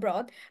like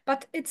abroad,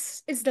 but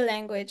it's the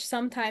language.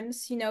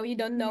 Sometimes, you know, you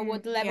don't know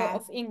what the level Yeah.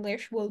 of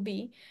English will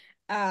be.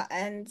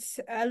 And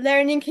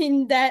learning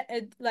in that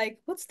like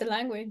what's the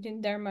language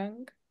in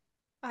Denmark?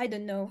 I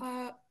don't know.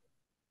 Uh,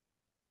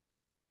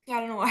 Yeah, I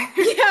don't know either.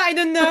 Yeah, I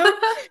don't know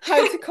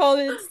how to call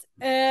it.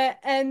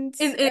 And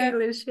In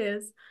English,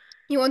 yes.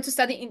 you want to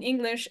study in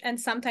English, and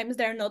sometimes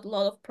there are not a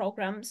lot of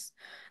programs.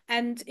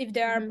 And if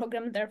there are Mhm.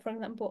 programs there, for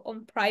example,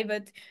 on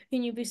private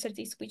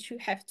universities, which you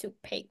have to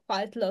pay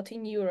quite a lot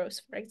in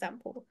euros, for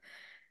example.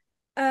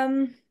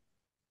 Um,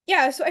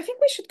 yeah, so I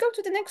think we should go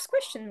to the next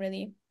question,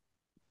 really.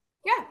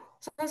 Yeah,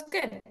 sounds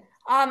good.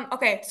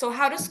 Okay, so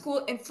how does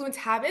school influence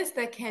habits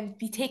that can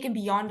be taken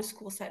beyond a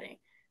school setting?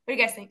 What do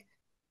you guys think?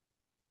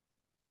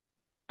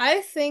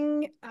 I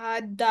think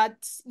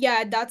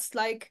that's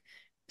like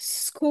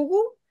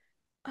school.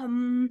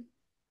 Um,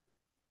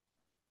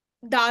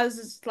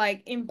 does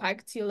like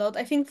impact you a lot.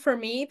 I think for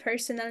me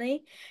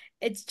personally,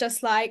 it's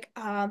just like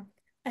I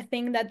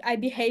think that I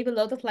behave a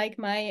lot of like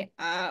my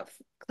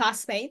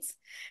classmates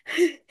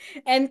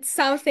and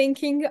some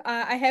thinking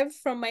I have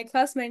from my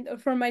classmates or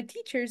from my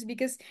teachers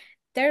because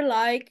they're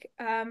like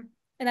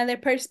another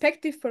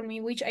perspective for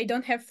me which I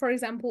don't have, for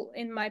example,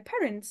 in my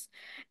parents.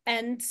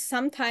 And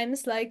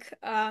sometimes like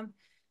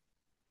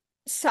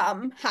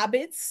some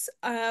habits,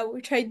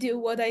 which I do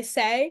what I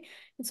say.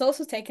 It's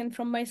also taken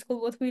from my school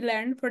what we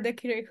learn for the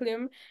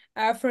curriculum.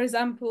 For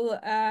example,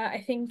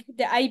 I think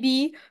the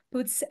IB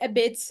puts a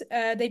bit,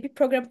 the IB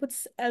program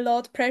puts a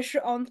lot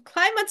pressure on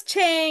climate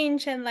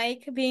change and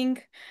like being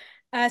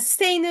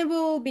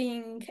sustainable,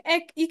 being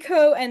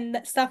eco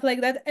and stuff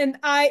like that. And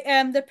I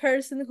am the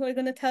person who are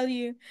gonna tell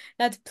you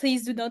that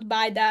please do not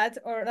buy that,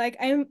 or like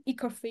I'm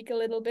eco freak a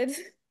little bit.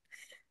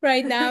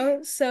 Right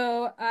now.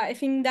 So I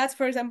think that's,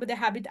 for example, the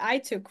habit I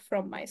took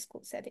from my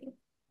school setting.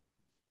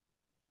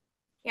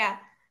 Yeah.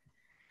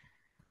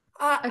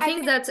 I I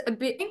think that's a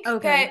bit think that,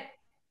 okay.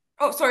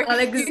 oh, sorry, you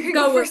Alex, can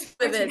go go first,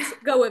 with Martina.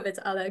 it. Go with it,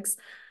 Alex.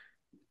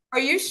 Are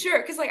you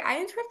sure? Because like I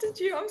interrupted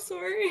you. I'm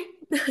sorry.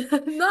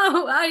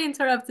 No, I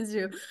interrupted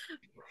you.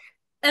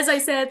 As I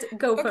said,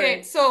 go for Okay,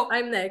 it. so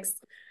I'm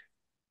next.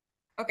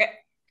 okay.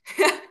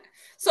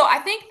 So I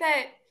think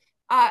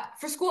that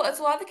for school it's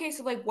a lot of the case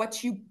of like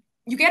what you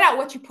get out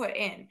what you put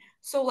in.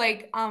 So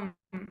like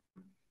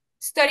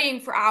studying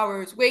for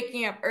hours,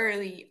 waking up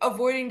early,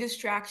 avoiding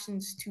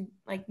distractions to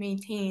like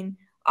maintain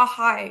a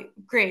high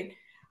grade.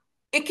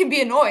 It can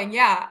be annoying,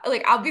 yeah.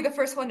 Like I'll be the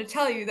first one to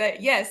tell you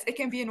that yes, it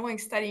can be annoying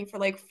studying for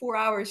like 4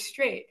 hours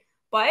straight.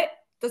 But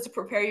does it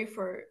prepare you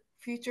for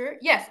future?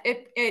 Yes,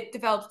 it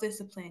develops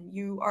discipline.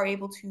 You are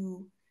able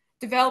to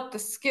develop the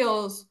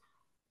skills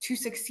to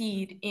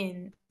succeed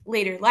in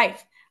later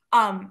life.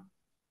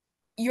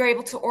 You're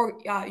able to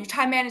your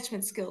time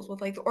management skills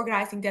with like the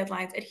organizing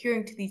deadlines,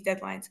 adhering to these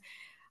deadlines.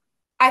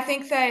 I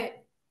think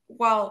that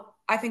while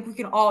I think we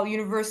can all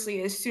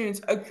universally as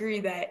students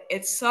agree that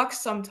it sucks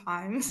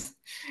sometimes,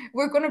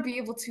 we're going to be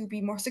able to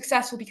be more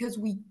successful because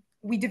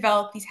we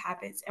develop these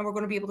habits and we're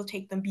going to be able to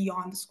take them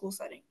beyond the school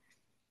setting.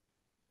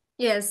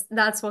 Yes,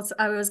 that's what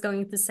I was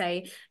going to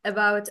say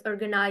about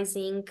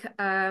organizing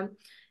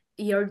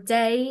your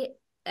day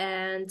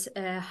and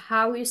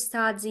how you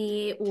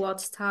study,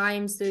 what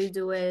times do you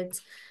do it.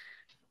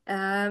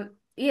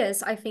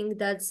 Yes, I think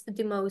that's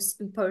the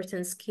most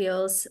important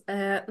skills.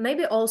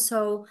 Maybe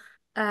also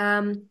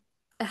um,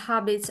 a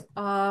habit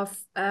of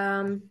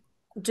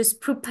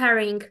just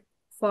preparing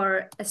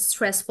for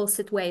stressful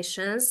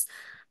situations.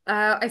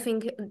 I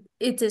think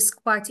it is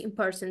quite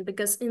important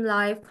because in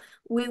life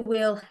we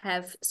will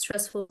have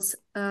stressful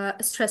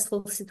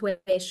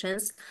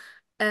situations,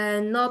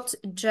 not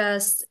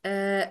just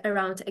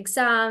around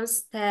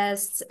exams,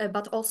 tests,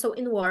 but also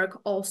in work,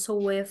 also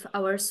with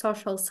our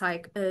social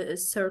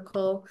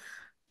circle.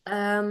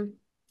 Um,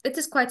 it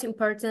is quite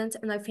important,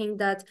 and I think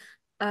that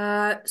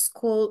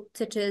school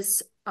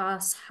teaches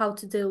us how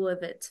to deal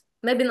with it.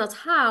 Maybe not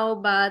how,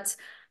 but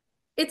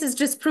it is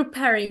just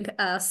preparing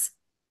us.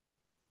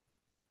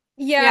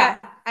 Yeah,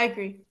 Yeah, I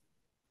agree.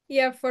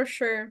 yeah, for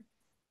sure.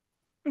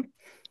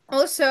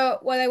 Also,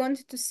 what I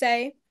wanted to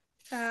say,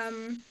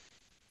 um,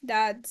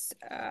 that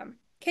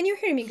can you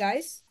hear me,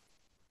 guys?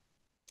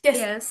 Yes.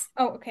 Yes.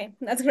 Oh, okay,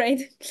 that's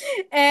great.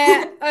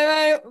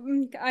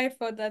 I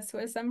thought that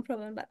was some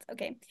problem, but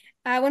okay.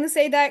 I want to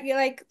say that,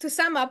 like, to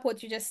sum up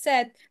what you just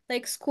said,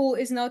 like, school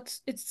is not,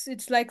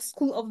 it's like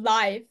school of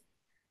life,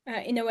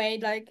 in a way.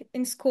 Like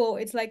in school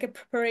it's like a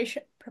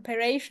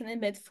preparation a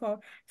bit for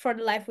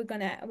the life we're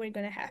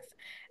gonna have.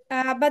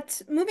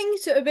 But moving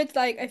to a bit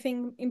like I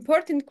think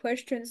important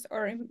questions,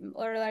 or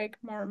like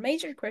more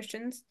major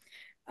questions.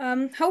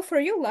 How for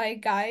you,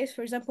 like, guys,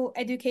 for example,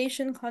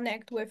 education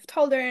connect with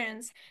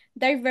tolerance,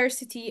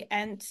 diversity,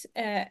 and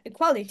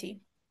equality?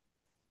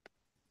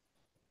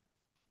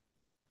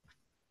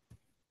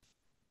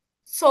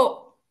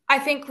 So I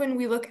think when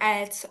we look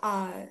at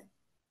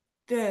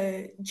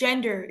the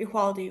gender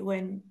equality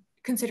when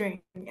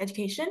considering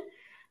education,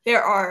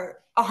 there are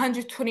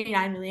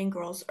 129 million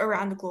girls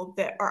around the globe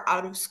that are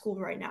out of school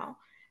right now.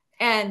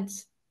 And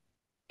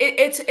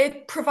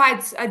it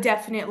provides a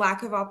definite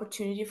lack of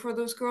opportunity for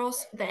those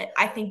girls that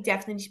I think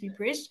definitely needs to be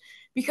bridged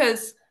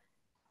because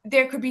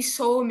there could be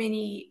so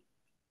many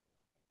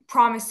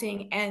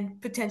promising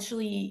and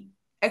potentially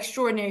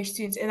extraordinary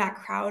students in that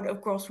crowd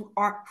of girls who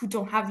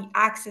don't have the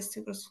access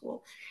to go to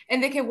school,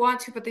 and they can want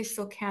to but they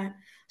still can't.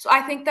 So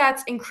I think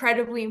that's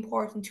incredibly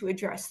important to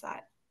address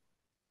that.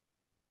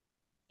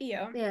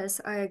 Yeah.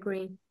 Yes, I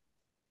agree.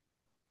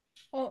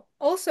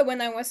 Also, when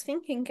I was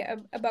thinking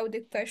about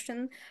the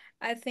question,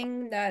 I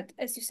think that,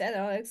 as you said,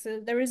 Alex,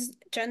 there is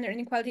gender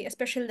inequality,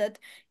 especially that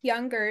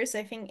young girls,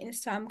 I think, in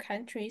some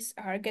countries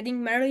are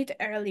getting married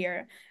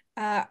earlier,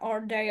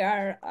 or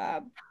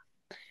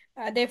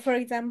they, for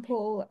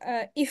example,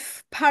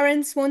 if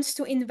parents want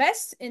to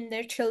invest in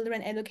their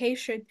children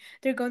education,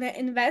 they're gonna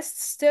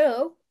invest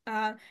still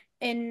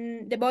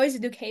in the boys'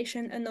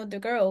 education and not the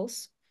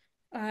girls.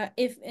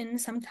 If in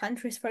some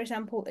countries, for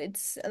example,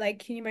 it's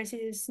like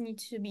universities need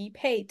to be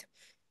paid.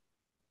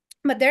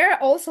 But there are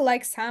also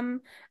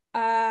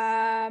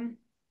um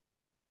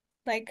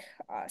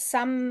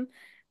some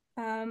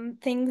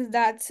things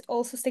that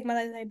also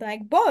stigmatize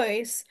like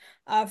boys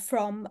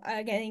from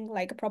getting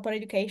like a proper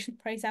education,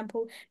 for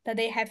example, that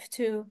they have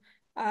to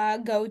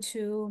go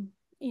to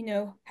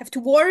have to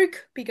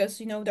work because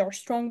they're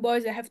strong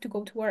boys, they have to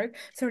go to work,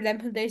 so for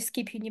example they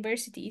skip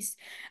universities.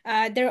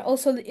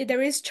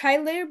 There is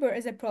child labor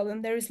as a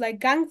problem. There is like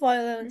gang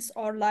violence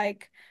or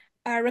like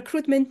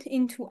recruitment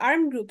into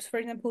armed groups, for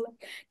example,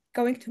 like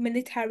going to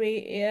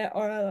military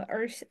or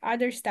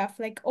other stuff,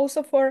 like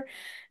also for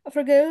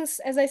girls,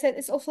 as I said,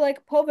 it's also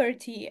like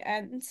poverty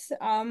and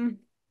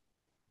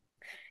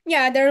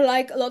yeah, there are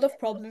like a lot of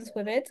problems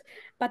with it,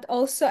 but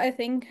also I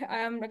think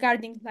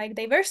regarding like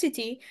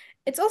diversity,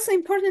 it's also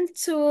important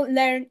to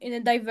learn in a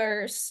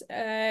diverse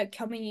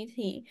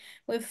community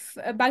with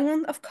a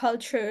background of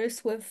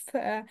cultures, with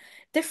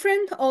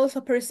different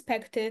also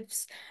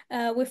perspectives,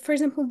 with, for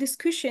example,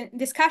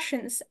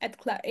 discussions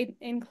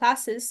in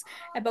classes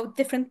about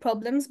different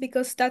problems,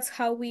 because that's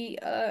how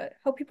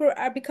people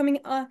are becoming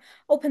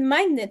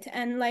open-minded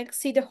and like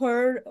see the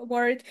whole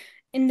world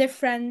in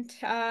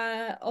different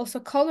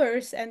also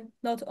colors and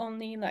not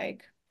only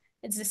like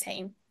it's the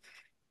same.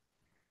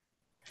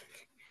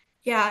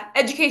 Yeah,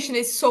 education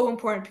is so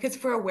important because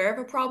if we're aware of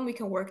a problem, we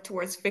can work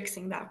towards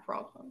fixing that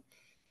problem.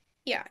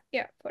 Yeah,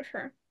 yeah, for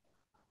sure.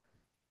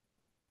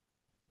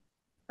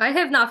 I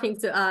have nothing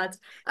to add.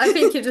 I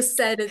think you just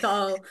said it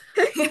all.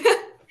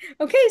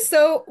 Okay,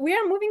 so we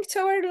are moving to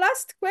our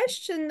last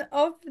question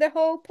of the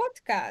whole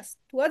podcast.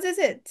 What is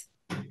it?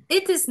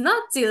 It is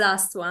not the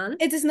last one.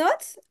 It is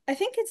not? I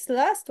think it's the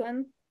last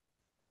one.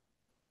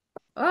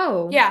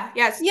 Oh, Yeah,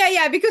 yes. Yeah,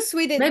 yeah, because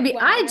we did maybe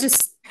one, I yeah.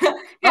 just.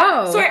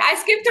 Yeah, sorry, Oh, I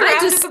skipped I around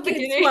at just the skipped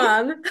beginning.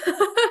 one.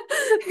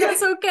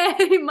 That's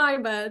okay, my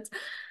bad.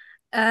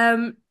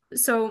 Um,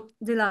 so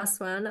the last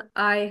one,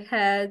 I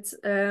had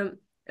a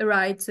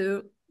right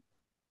to,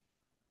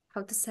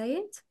 how to say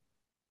it?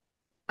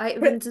 I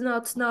even do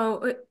not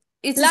know. It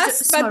is just,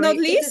 Last but not sorry,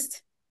 it is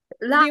least,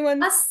 do you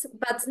want? last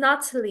but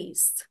not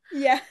least.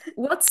 Yeah.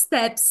 What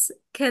steps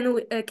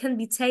can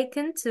be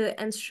taken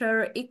to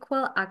ensure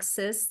equal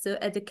access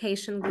to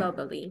education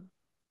globally?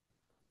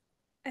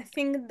 I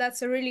think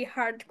that's a really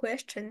hard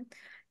question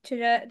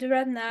to do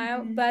right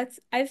now, Mhm. but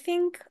I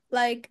think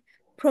like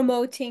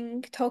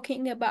promoting,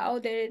 talking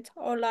about it,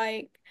 or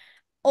like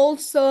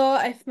also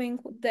I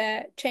think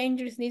the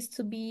changes needs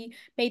to be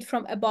made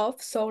from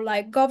above. So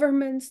like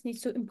governments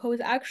needs to impose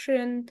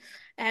action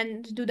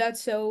and do that.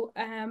 So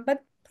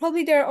but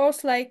probably there are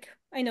also like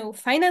I know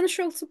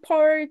financial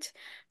support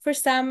for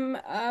some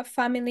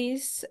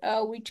families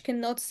which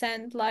cannot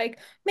send like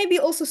maybe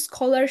also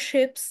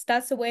scholarships.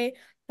 That's a way,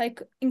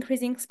 like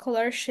increasing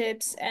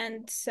scholarships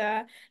and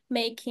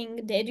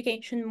making the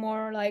education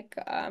more like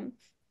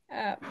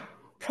uh,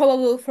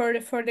 probable for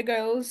the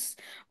girls,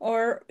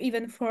 or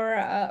even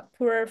for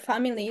poorer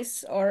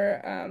families,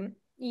 or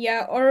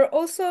yeah, or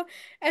also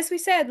as we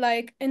said,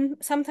 like, and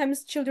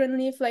sometimes children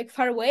live like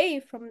far away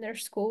from their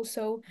school,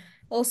 so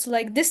also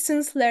like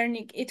distance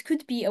learning, it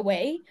could be a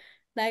way,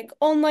 like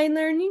online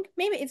learning.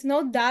 Maybe it's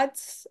not that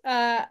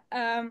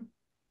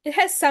it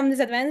has some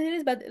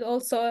disadvantages, but it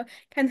also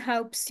can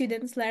help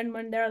students learn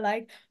when they're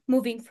like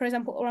moving, for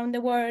example, around the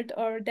world,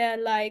 or they're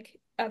like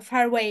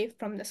far away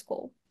from the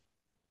school.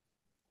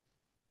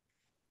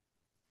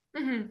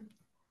 Mhm.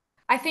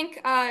 I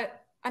think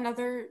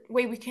another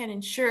way we can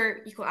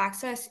ensure equal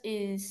access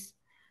is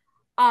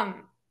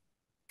um,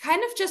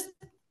 kind of just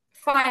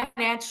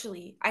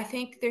financially. I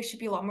think there should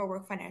be a lot more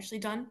work financially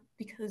done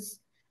because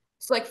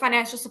it's like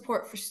financial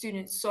support for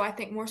students. So I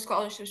think more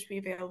scholarships should be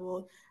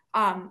available,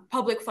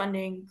 public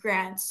funding,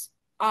 grants.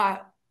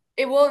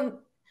 It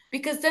will,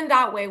 because then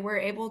that way we're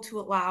able to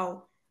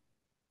allow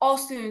all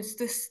students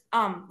this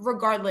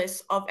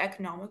regardless of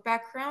economic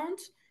background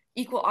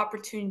equal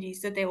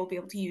opportunities that they will be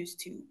able to use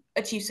to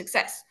achieve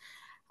success.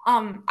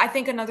 I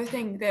think another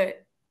thing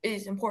that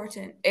is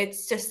important,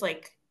 it's just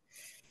like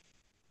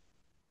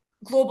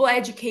global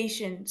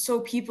education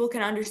so people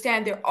can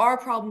understand there are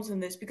problems in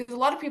this because a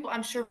lot of people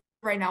I'm sure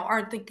right now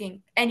aren't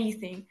thinking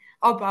anything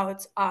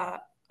about a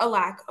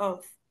lack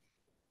of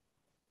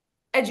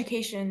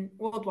education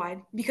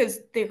worldwide because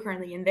they're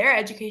currently in their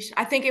education.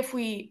 I think if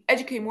we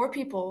educate more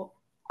people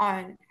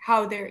on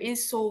how there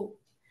is so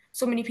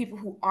so many people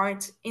who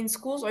aren't in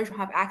schools or don't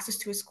have access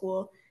to a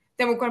school,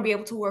 then we're going to be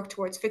able to work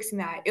towards fixing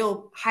that.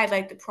 It'll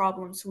highlight the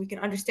problem so we can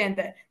understand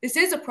that this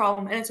is a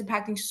problem and it's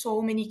impacting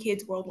so many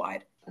kids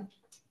worldwide.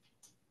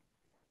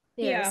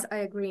 Yes, Yeah. I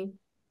agree.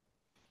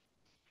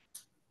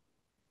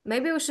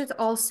 Maybe we should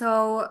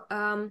also,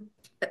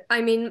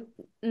 I mean,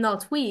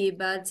 not we,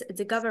 but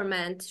the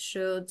government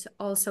should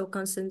also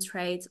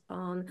concentrate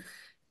on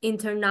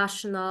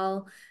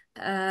international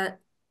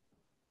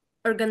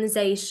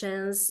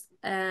organizations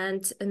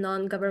and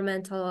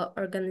non-governmental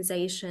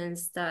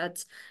organizations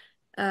that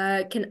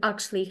can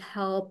actually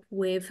help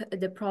with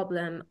the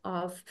problem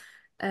of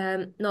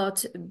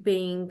not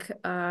being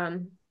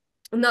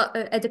not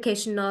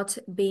education not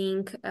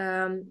being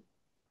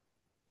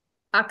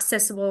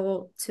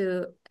accessible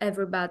to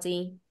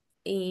everybody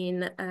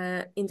in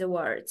the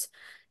world.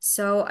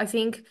 So I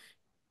think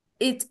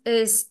it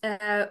is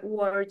a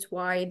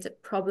worldwide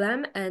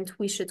problem, and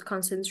we should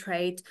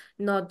concentrate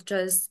not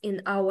just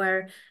in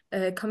our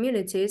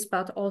communities,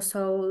 but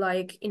also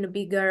like in a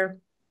bigger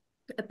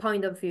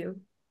point of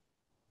view.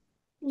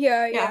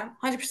 Yeah, Yeah, yeah.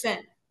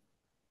 100%.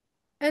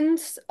 And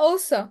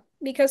also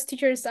because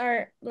teachers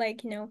are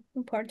like,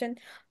 important,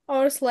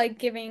 also like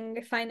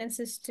giving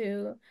finances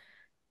to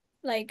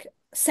like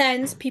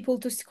sends people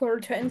to school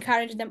to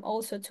encourage them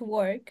also to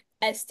work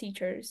as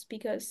teachers,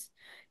 because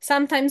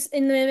sometimes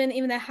in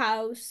even a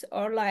house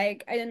or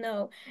like I don't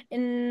know,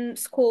 in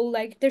school,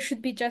 like there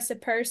should be just a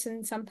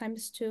person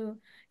sometimes to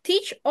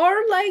teach, or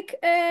like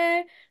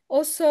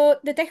also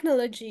the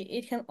technology,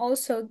 it can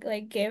also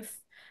like give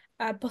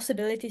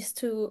possibilities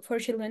to for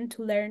children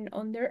to learn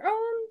on their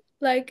own,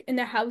 like in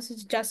their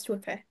houses just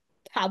with a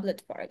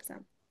tablet, for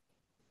example.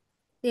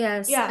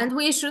 Yes, Yeah. and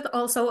we should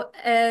also,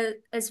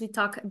 as we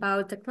talk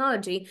about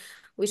technology,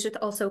 we should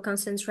also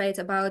concentrate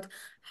about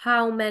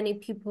how many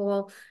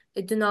people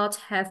do not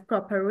have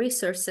proper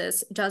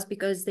resources just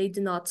because they do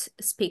not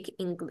speak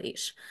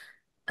English.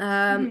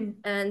 Mhm.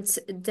 And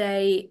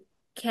they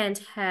can't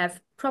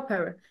have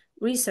proper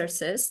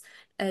resources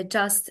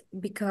just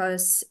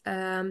because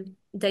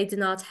they do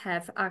not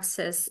have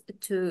access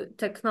to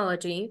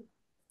technology,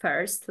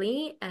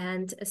 firstly,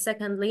 and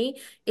secondly,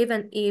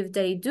 even if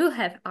they do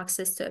have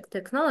access to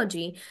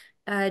technology,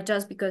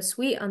 just because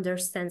we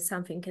understand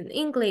something in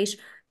English,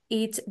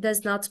 it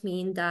does not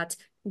mean that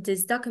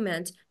this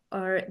document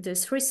or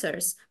this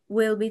resource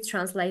will be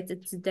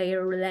translated to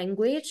their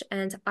language.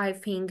 And I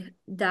think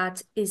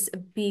that is a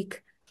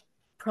big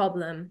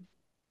problem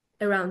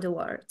around the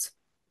world.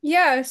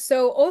 Yeah,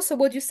 so also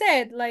what you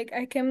said, like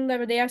I can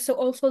remember they are so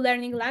also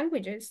learning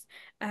languages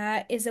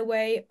is a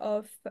way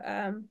of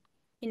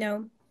you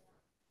know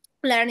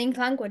learning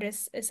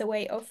languages is a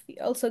way of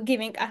also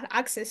giving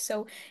access.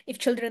 So if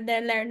children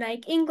then learn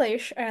like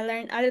English or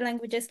learn other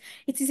languages,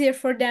 it's easier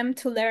for them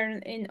to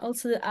learn in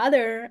also the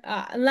other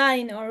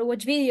line or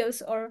watch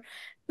videos or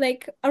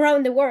like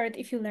around the world.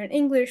 If you learn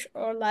English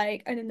or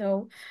like I don't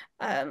know,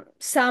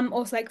 some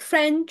also like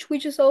French,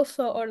 which is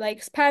also, or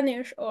like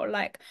Spanish or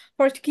like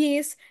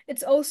Portuguese,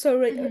 it's also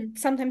Mhm.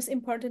 sometimes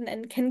important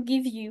and can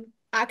give you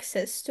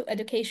access to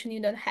education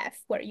you don't have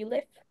where you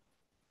live.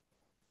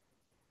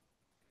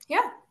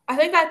 Yeah, I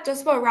think that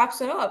just about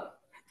wraps it up.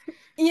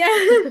 Yeah.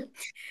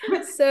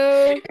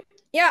 So,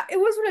 yeah, it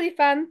was really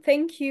fun.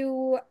 Thank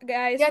you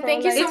guys Yeah, for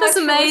thank you It so like, was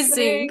much for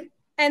amazing. listening.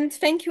 and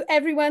thank you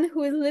everyone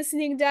who is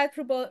listening that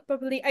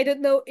probably I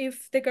don't know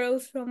if the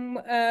girls from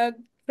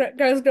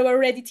Girls Grow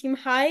Already team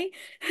hi.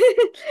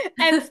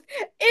 And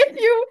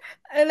if you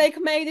like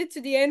made it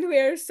to the end, we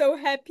are so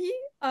happy.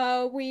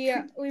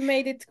 We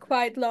made it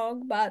quite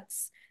long, but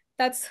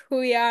that's who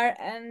we are.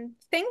 And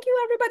thank you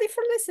everybody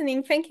for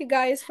listening. Thank you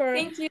guys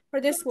Thank you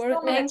for this so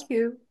much. Thank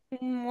you.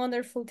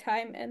 wonderful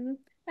time, and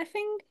I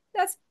think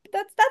that's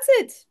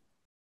it.